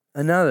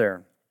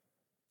another.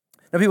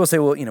 Now people say,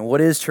 well, you know,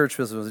 what is church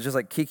discipline? Is it just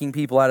like kicking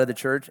people out of the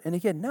church? And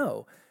again,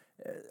 no.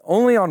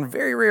 Only on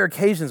very rare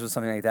occasions would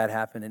something like that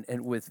happen,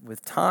 and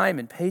with time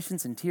and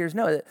patience and tears.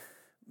 No,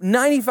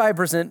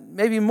 95%,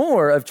 maybe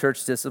more of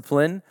church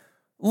discipline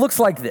looks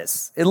like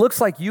this. It looks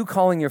like you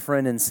calling your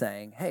friend and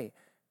saying, hey,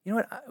 you know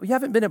what? We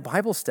haven't been at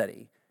Bible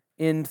study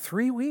in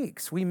 3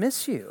 weeks. We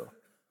miss you.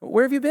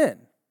 Where have you been?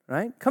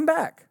 Right? Come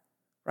back.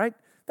 Right?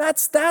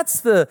 That's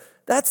the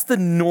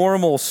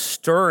normal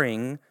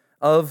stirring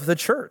of the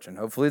church. And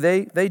hopefully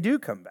they do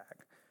come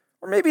back.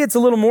 Or maybe it's a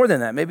little more than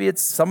that. Maybe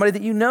it's somebody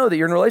that you know that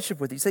you're in a relationship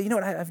with. You say, you know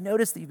what? I've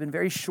noticed that you've been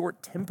very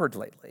short-tempered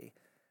lately.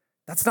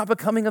 That's not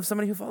becoming of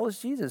somebody who follows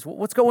Jesus.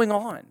 What's going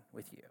on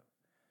with you?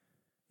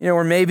 You know,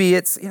 or maybe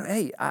it's, you know,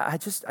 hey, I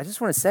just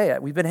want to say,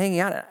 we've been hanging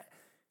out.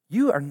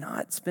 You are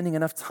not spending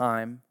enough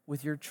time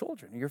with your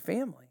children, your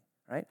family,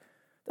 right?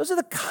 Those are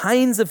the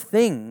kinds of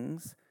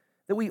things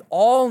that we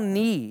all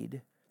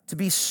need to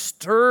be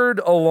stirred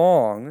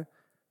along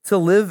to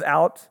live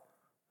out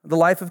the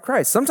life of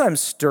Christ.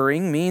 Sometimes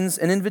stirring means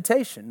an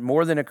invitation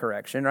more than a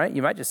correction, right?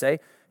 You might just say,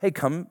 hey,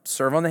 come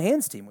serve on the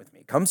hands team with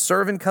me. Come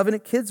serve in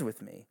Covenant Kids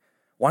with me.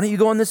 Why don't you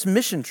go on this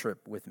mission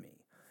trip with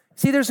me?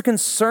 See, there's a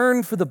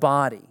concern for the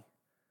body.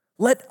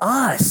 Let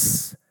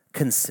us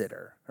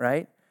consider,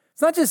 right?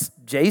 It's not just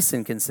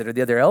Jason consider,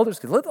 the other elders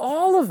consider. Let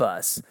all of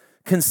us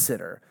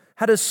consider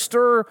how to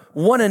stir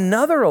one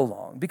another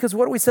along. Because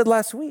what we said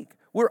last week,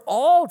 we're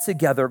all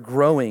together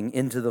growing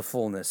into the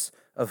fullness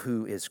of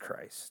who is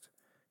Christ.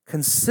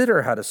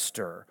 Consider how to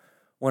stir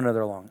one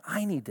another along.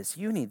 I need this,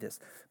 you need this.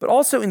 But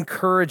also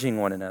encouraging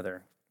one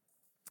another.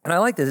 And I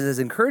like this, it says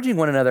encouraging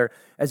one another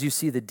as you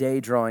see the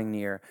day drawing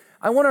near.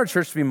 I want our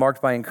church to be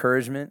marked by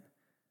encouragement.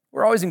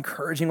 We're always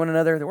encouraging one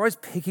another. We're always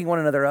picking one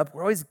another up.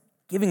 We're always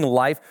giving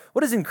life.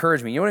 What does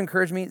encourage mean? You know what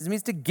encourage means? It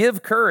means to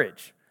give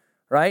courage,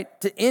 right?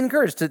 To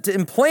encourage, to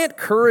implant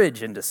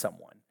courage into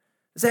someone.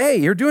 Say, hey,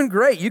 you're doing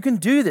great. You can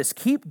do this.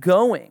 Keep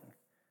going.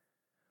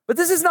 But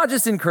this is not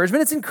just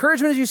encouragement. It's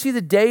encouragement as you see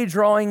the day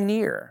drawing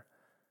near.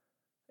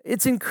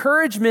 It's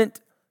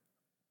encouragement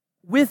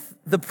with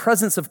the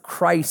presence of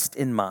Christ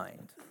in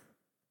mind.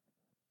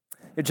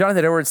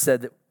 Jonathan Edwards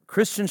said that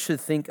Christians should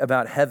think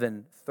about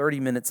heaven 30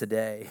 minutes a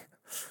day.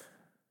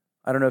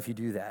 I don't know if you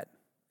do that.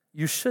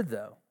 You should,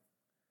 though.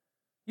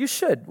 You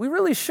should. We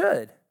really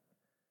should.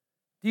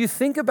 Do you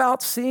think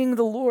about seeing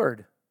the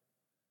Lord?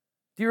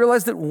 Do you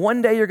realize that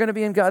one day you're going to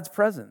be in God's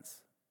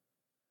presence?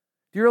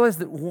 Do you realize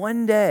that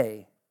one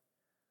day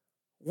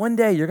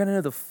you're going to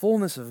know the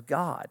fullness of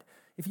God?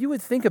 If you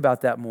would think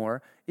about that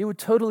more, it would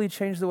totally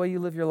change the way you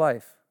live your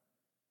life.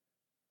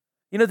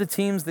 You know the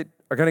teams that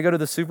are going to go to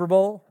the Super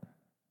Bowl?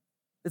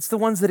 It's the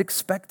ones that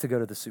expect to go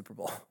to the Super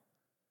Bowl,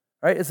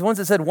 right? It's the ones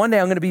that said, one day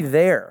I'm going to be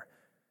there.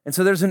 And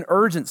so there's an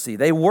urgency.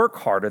 They work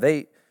harder.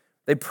 They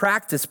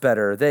practice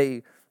better.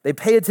 They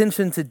pay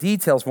attention to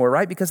details more,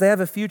 right? Because they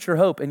have a future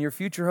hope, and your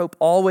future hope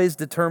always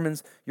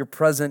determines your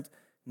present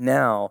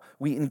now.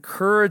 We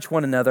encourage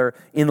one another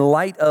in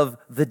light of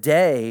the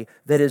day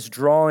that is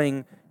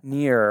drawing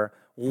near.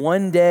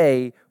 One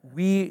day,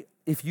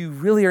 if you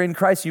really are in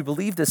Christ, you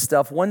believe this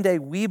stuff, one day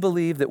we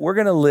believe that we're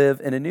going to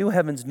live in a new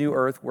heavens, new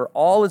earth, where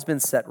all has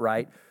been set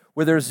right,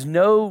 where there's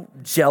no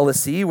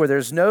jealousy, where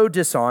there's no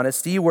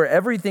dishonesty, where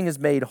everything is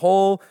made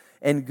whole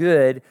and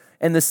good.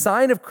 And the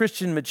sign of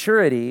Christian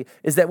maturity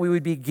is that we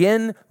would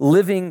begin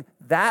living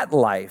that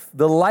life,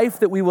 the life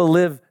that we will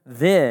live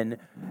then,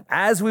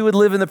 as we would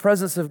live in the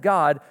presence of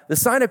God. The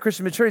sign of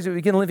Christian maturity is that we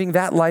begin living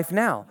that life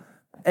now.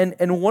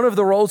 And one of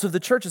the roles of the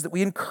church is that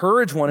we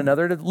encourage one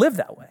another to live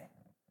that way.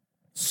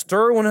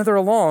 Stir one another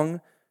along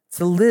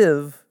to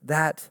live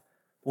that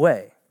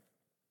way.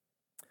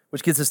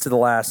 Which gets us to the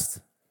last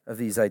of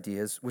these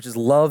ideas, which is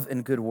love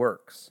and good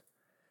works.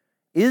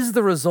 Is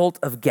the result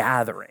of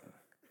gathering.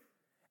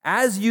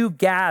 As you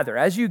gather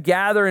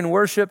in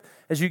worship,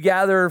 as you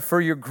gather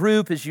for your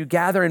group, as you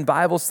gather in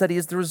Bible study,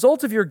 is the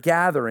result of your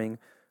gathering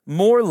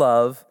more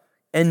love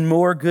and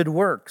more good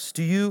works?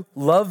 Do you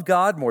love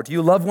God more? Do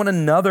you love one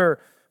another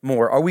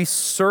more? Are we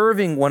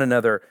serving one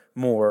another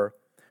more?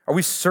 Are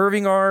we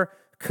serving our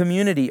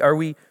community? Are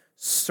we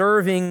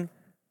serving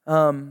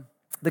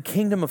the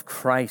kingdom of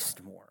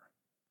Christ more?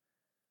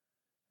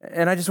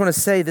 And I just want to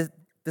say that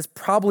this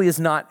probably is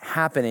not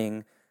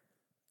happening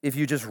if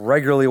you just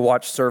regularly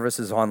watch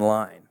services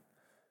online.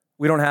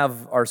 We don't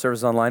have our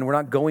services online. We're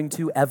not going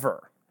to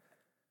ever.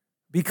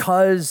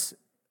 Because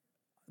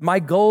my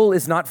goal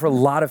is not for a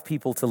lot of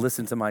people to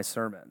listen to my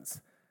sermons.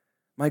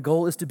 My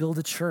goal is to build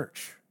a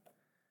church.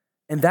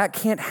 And that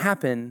can't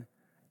happen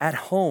at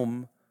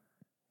home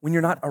when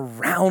you're not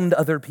around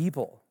other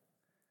people.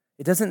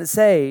 It doesn't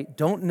say,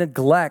 don't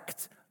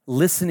neglect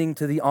listening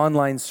to the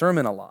online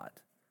sermon a lot.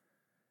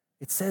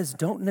 It says,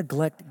 don't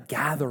neglect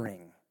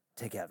gathering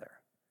together.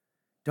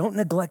 Don't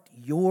neglect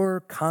your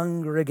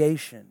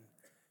congregation.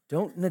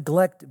 Don't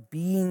neglect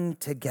being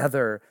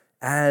together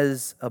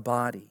as a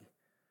body.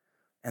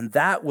 And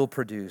that will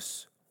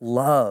produce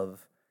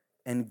love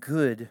and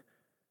good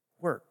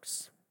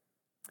works.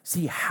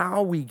 See,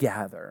 how we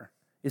gather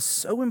is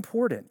so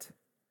important.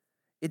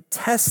 It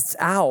tests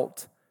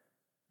out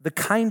the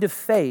kind of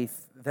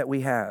faith that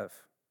we have.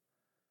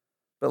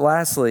 But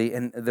lastly,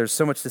 and there's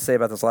so much to say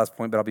about this last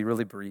point, but I'll be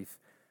really brief.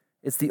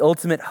 It's the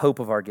ultimate hope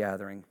of our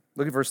gathering.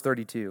 Look at verse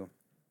 32.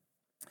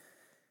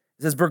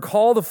 It says,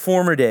 recall the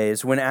former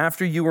days when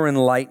after you were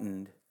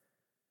enlightened,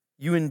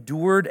 you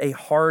endured a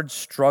hard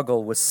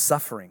struggle with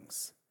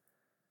sufferings,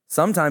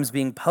 sometimes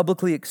being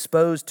publicly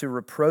exposed to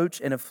reproach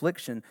and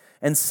affliction,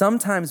 and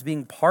sometimes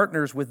being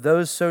partners with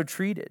those so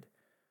treated.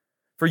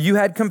 For you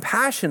had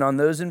compassion on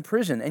those in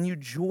prison, and you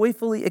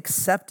joyfully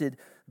accepted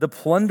the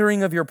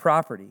plundering of your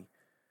property,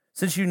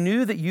 since you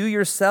knew that you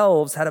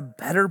yourselves had a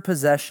better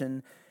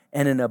possession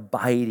and an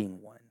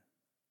abiding one.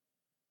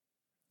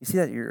 You see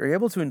that you're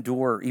able to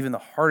endure even the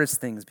hardest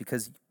things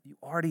because you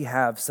already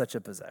have such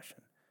a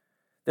possession.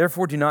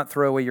 Therefore, do not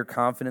throw away your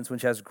confidence,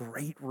 which has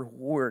great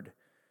reward.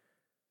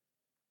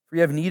 For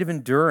you have need of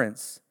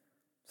endurance,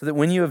 so that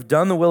when you have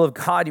done the will of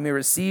God, you may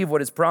receive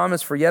what is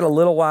promised. For yet a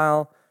little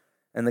while,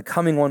 and the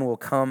coming one will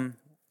come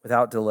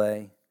without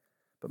delay.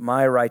 But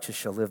my righteous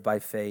shall live by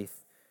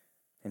faith,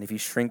 and if he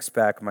shrinks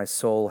back, my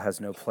soul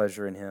has no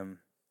pleasure in him.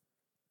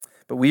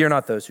 But we are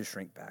not those who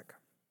shrink back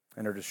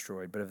and are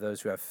destroyed, but of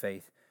those who have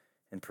faith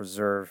and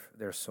preserve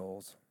their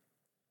souls.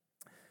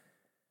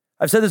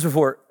 I've said this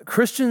before,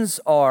 Christians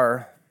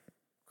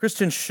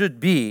should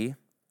be, if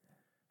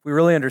we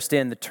really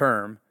understand the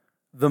term,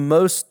 the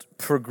most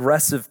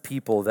progressive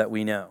people that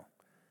we know.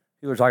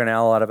 People are talking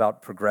now a lot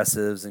about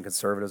progressives and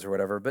conservatives or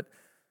whatever, but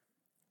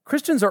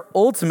Christians are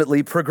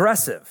ultimately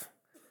progressive.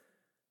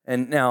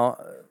 And now,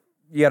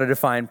 you got to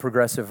define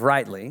progressive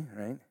rightly,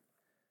 right?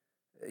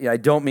 Yeah, I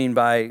don't mean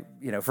by,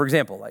 for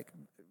example, like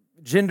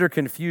gender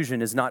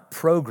confusion is not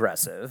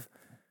progressive.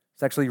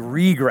 It's actually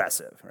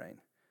regressive, right?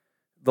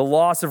 The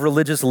loss of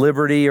religious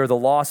liberty or the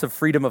loss of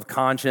freedom of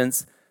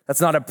conscience,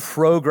 that's not a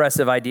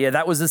progressive idea.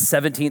 That was a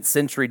 17th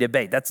century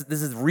debate. This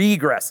is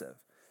regressive.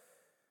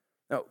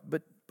 No,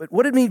 but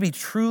what it means to be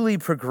truly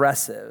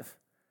progressive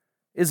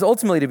is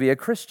ultimately to be a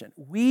Christian.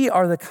 We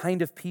are the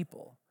kind of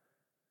people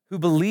who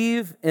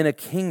believe in a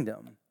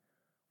kingdom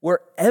where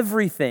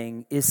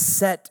everything is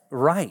set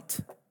right,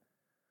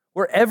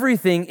 where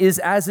everything is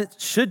as it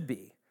should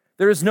be.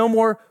 There is no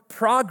more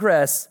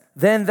progress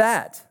than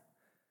that.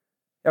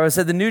 I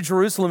said the New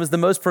Jerusalem is the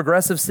most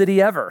progressive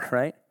city ever,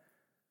 right?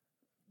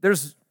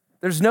 There's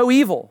no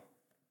evil.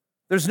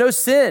 There's no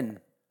sin.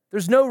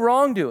 There's no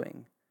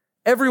wrongdoing.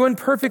 Everyone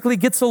perfectly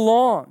gets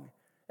along.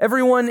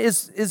 Everyone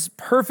is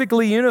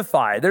perfectly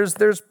unified.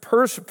 There's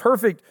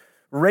perfect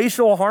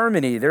racial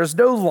harmony. There's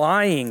no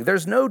lying.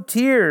 There's no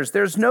tears.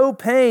 There's no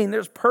pain.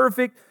 There's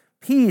perfect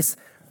peace.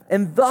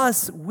 And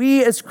thus,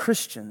 we as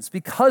Christians,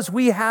 because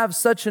we have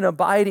such an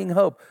abiding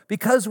hope,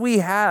 because we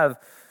have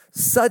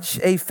such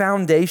a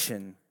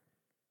foundation,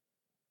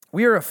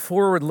 we are a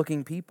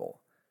forward-looking people.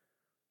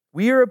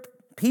 We are a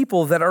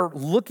people that are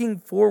looking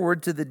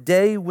forward to the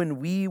day when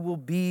we will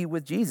be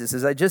with Jesus.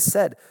 As I just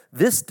said,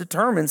 this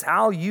determines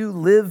how you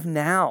live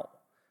now.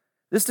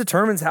 This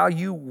determines how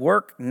you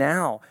work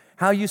now,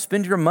 how you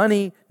spend your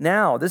money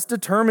now. This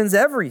determines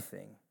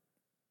everything.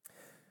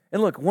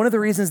 And look, one of the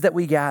reasons that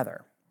we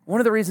gather, one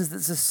of the reasons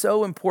this is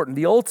so important,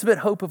 the ultimate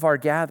hope of our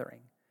gathering,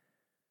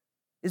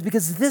 is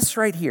because this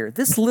right here,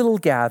 this little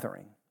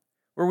gathering,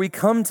 where we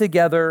come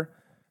together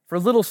for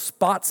little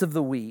spots of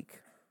the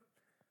week,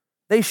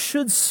 they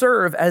should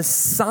serve as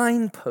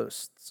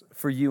signposts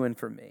for you and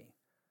for me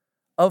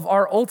of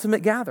our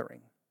ultimate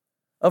gathering,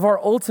 of our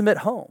ultimate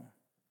home.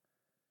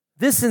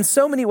 This, in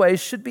so many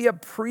ways, should be a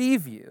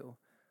preview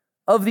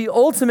of the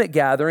ultimate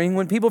gathering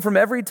when people from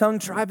every tongue,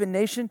 tribe, and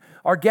nation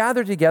are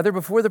gathered together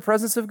before the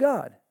presence of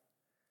God.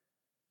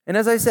 And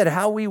as I said,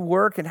 how we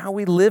work and how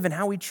we live and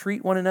how we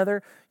treat one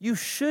another, you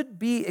should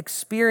be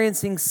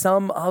experiencing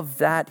some of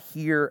that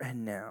here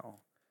and now.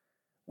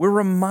 We're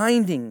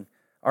reminding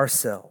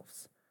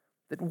ourselves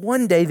that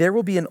one day there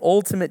will be an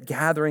ultimate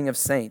gathering of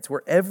saints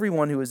where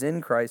everyone who is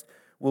in Christ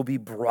will be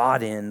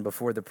brought in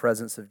before the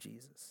presence of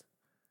Jesus,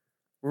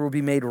 where we'll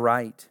be made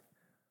right,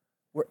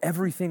 where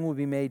everything will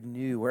be made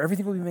new, where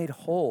everything will be made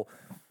whole.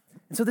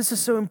 And so this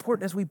is so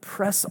important as we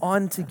press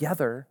on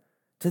together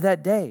to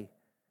that day.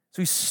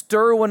 So we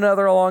stir one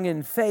another along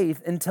in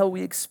faith until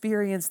we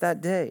experience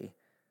that day,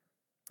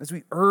 as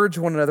we urge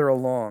one another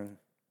along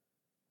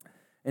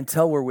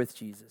until we're with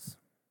Jesus.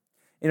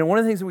 And one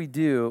of the things that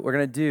we're going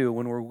to do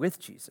when we're with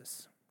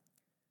Jesus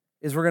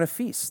is we're going to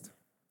feast.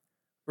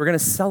 We're going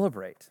to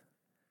celebrate.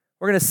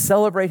 We're going to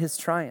celebrate his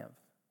triumph.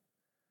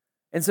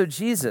 And so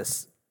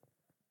Jesus,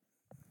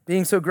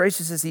 being so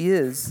gracious as he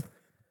is,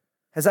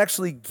 has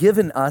actually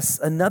given us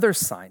another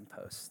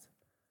signpost,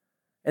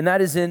 and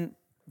that is in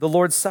the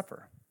Lord's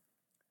Supper.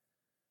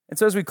 And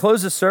so as we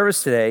close the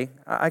service today,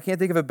 I can't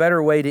think of a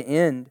better way to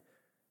end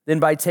than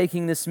by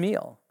taking this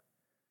meal.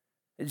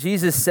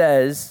 Jesus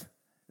says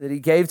that he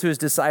gave to his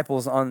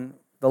disciples on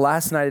the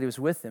last night that he was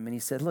with them, and he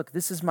said, look,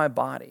 this is my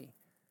body,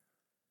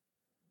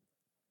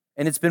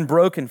 and it's been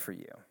broken for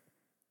you.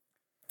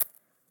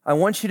 I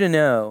want you to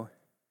know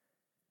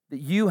that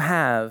you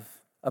have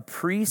a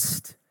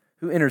priest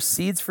who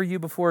intercedes for you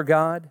before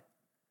God,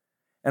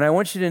 and I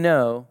want you to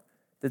know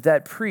that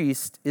that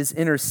priest is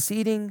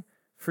interceding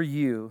for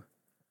you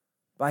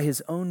by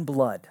his own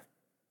blood.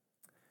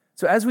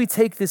 So as we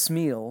take this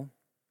meal,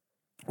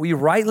 we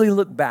rightly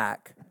look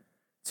back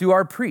to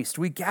our priest.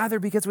 We gather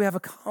because we have a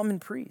common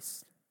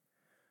priest.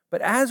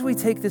 But as we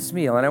take this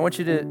meal, and I want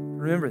you to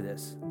remember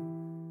this,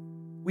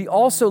 we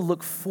also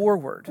look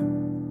forward.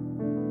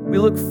 We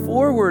look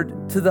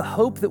forward to the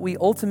hope that we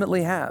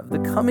ultimately have, the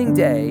coming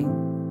day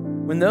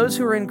when those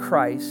who are in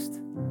Christ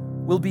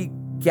will be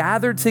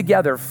gathered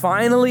together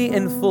finally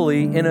and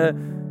fully in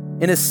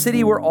a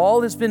city where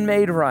all has been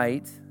made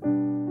right,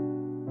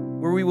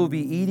 where we will be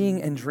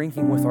eating and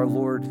drinking with our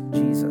Lord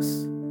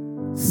Jesus,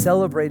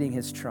 celebrating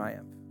his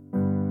triumph.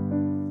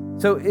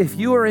 So if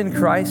you are in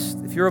Christ,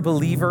 if you're a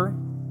believer,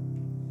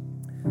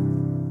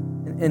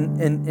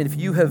 and if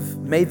you have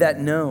made that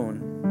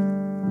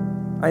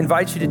known, I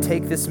invite you to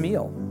take this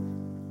meal.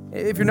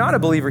 If you're not a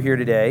believer here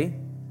today,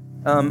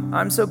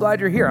 I'm so glad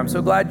you're here. I'm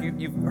so glad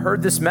you've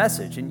heard this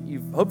message and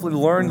you've hopefully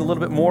learned a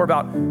little bit more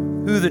about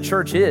who the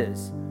church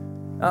is.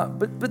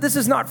 But this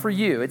is not for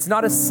you. It's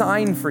not a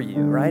sign for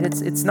you, right?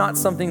 It's not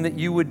something that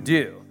you would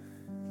do.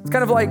 It's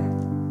kind of like,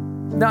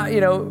 not,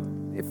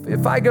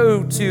 if I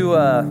go to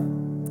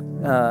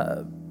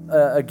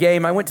a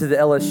game, I went to the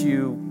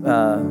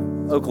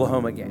LSU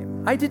Oklahoma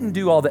game. I didn't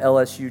do all the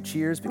LSU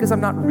cheers because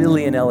I'm not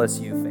really an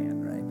LSU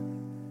fan,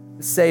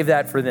 right? Save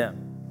that for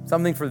them.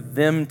 Something for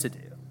them to do.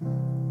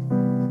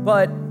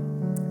 But,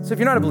 so if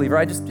you're not a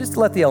believer, just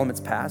let the elements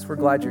pass. We're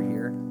glad you're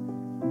here.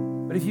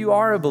 But if you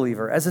are a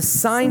believer, as a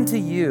sign to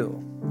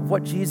you of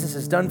what Jesus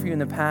has done for you in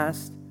the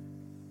past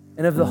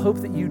and of the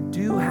hope that you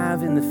do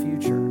have in the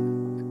future,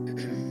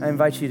 I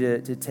invite you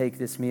to take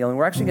this meal. And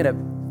we're actually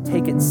going to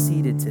take it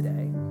seated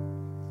today.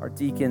 Our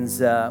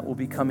deacons will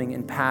be coming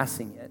and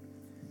passing it.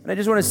 And I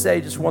just want to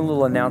say just one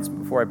little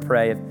announcement before I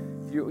pray. If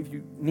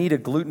you need a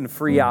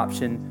gluten-free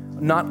option,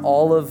 not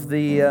all of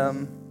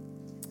the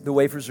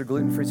wafers are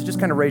gluten-free, so just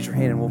kind of raise your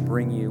hand and we'll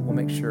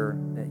make sure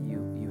that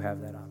you have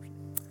that option.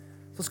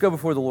 So let's go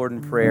before the Lord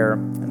in prayer. I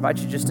invite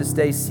you just to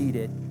stay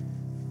seated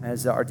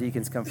as our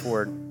deacons come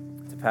forward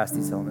to pass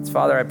these elements.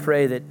 Father, I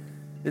pray that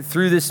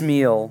through this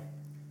meal,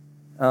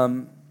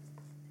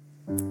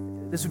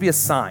 this would be a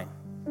sign.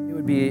 It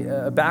would be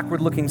a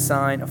backward-looking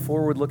sign, a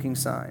forward-looking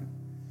sign.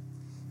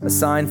 A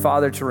sign,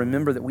 Father, to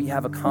remember that we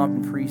have a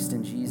common priest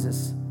in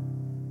Jesus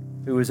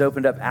who has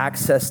opened up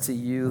access to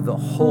you, the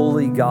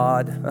holy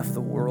God of the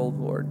world,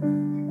 Lord.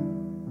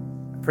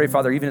 I pray,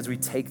 Father, even as we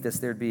take this,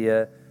 there'd be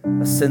a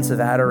sense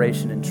of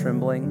adoration and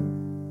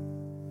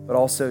trembling, but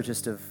also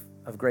just of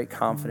great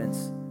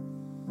confidence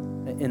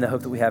in the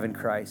hope that we have in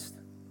Christ.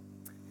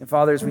 And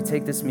Father, as we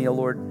take this meal,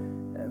 Lord,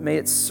 may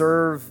it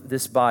serve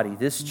this body,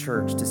 this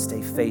church, to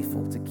stay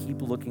faithful, to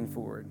keep looking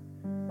forward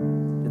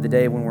to the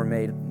day when we're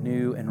made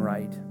new and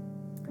right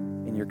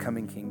in your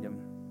coming kingdom.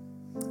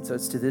 So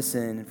it's to this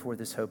end and for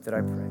this hope that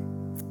I pray.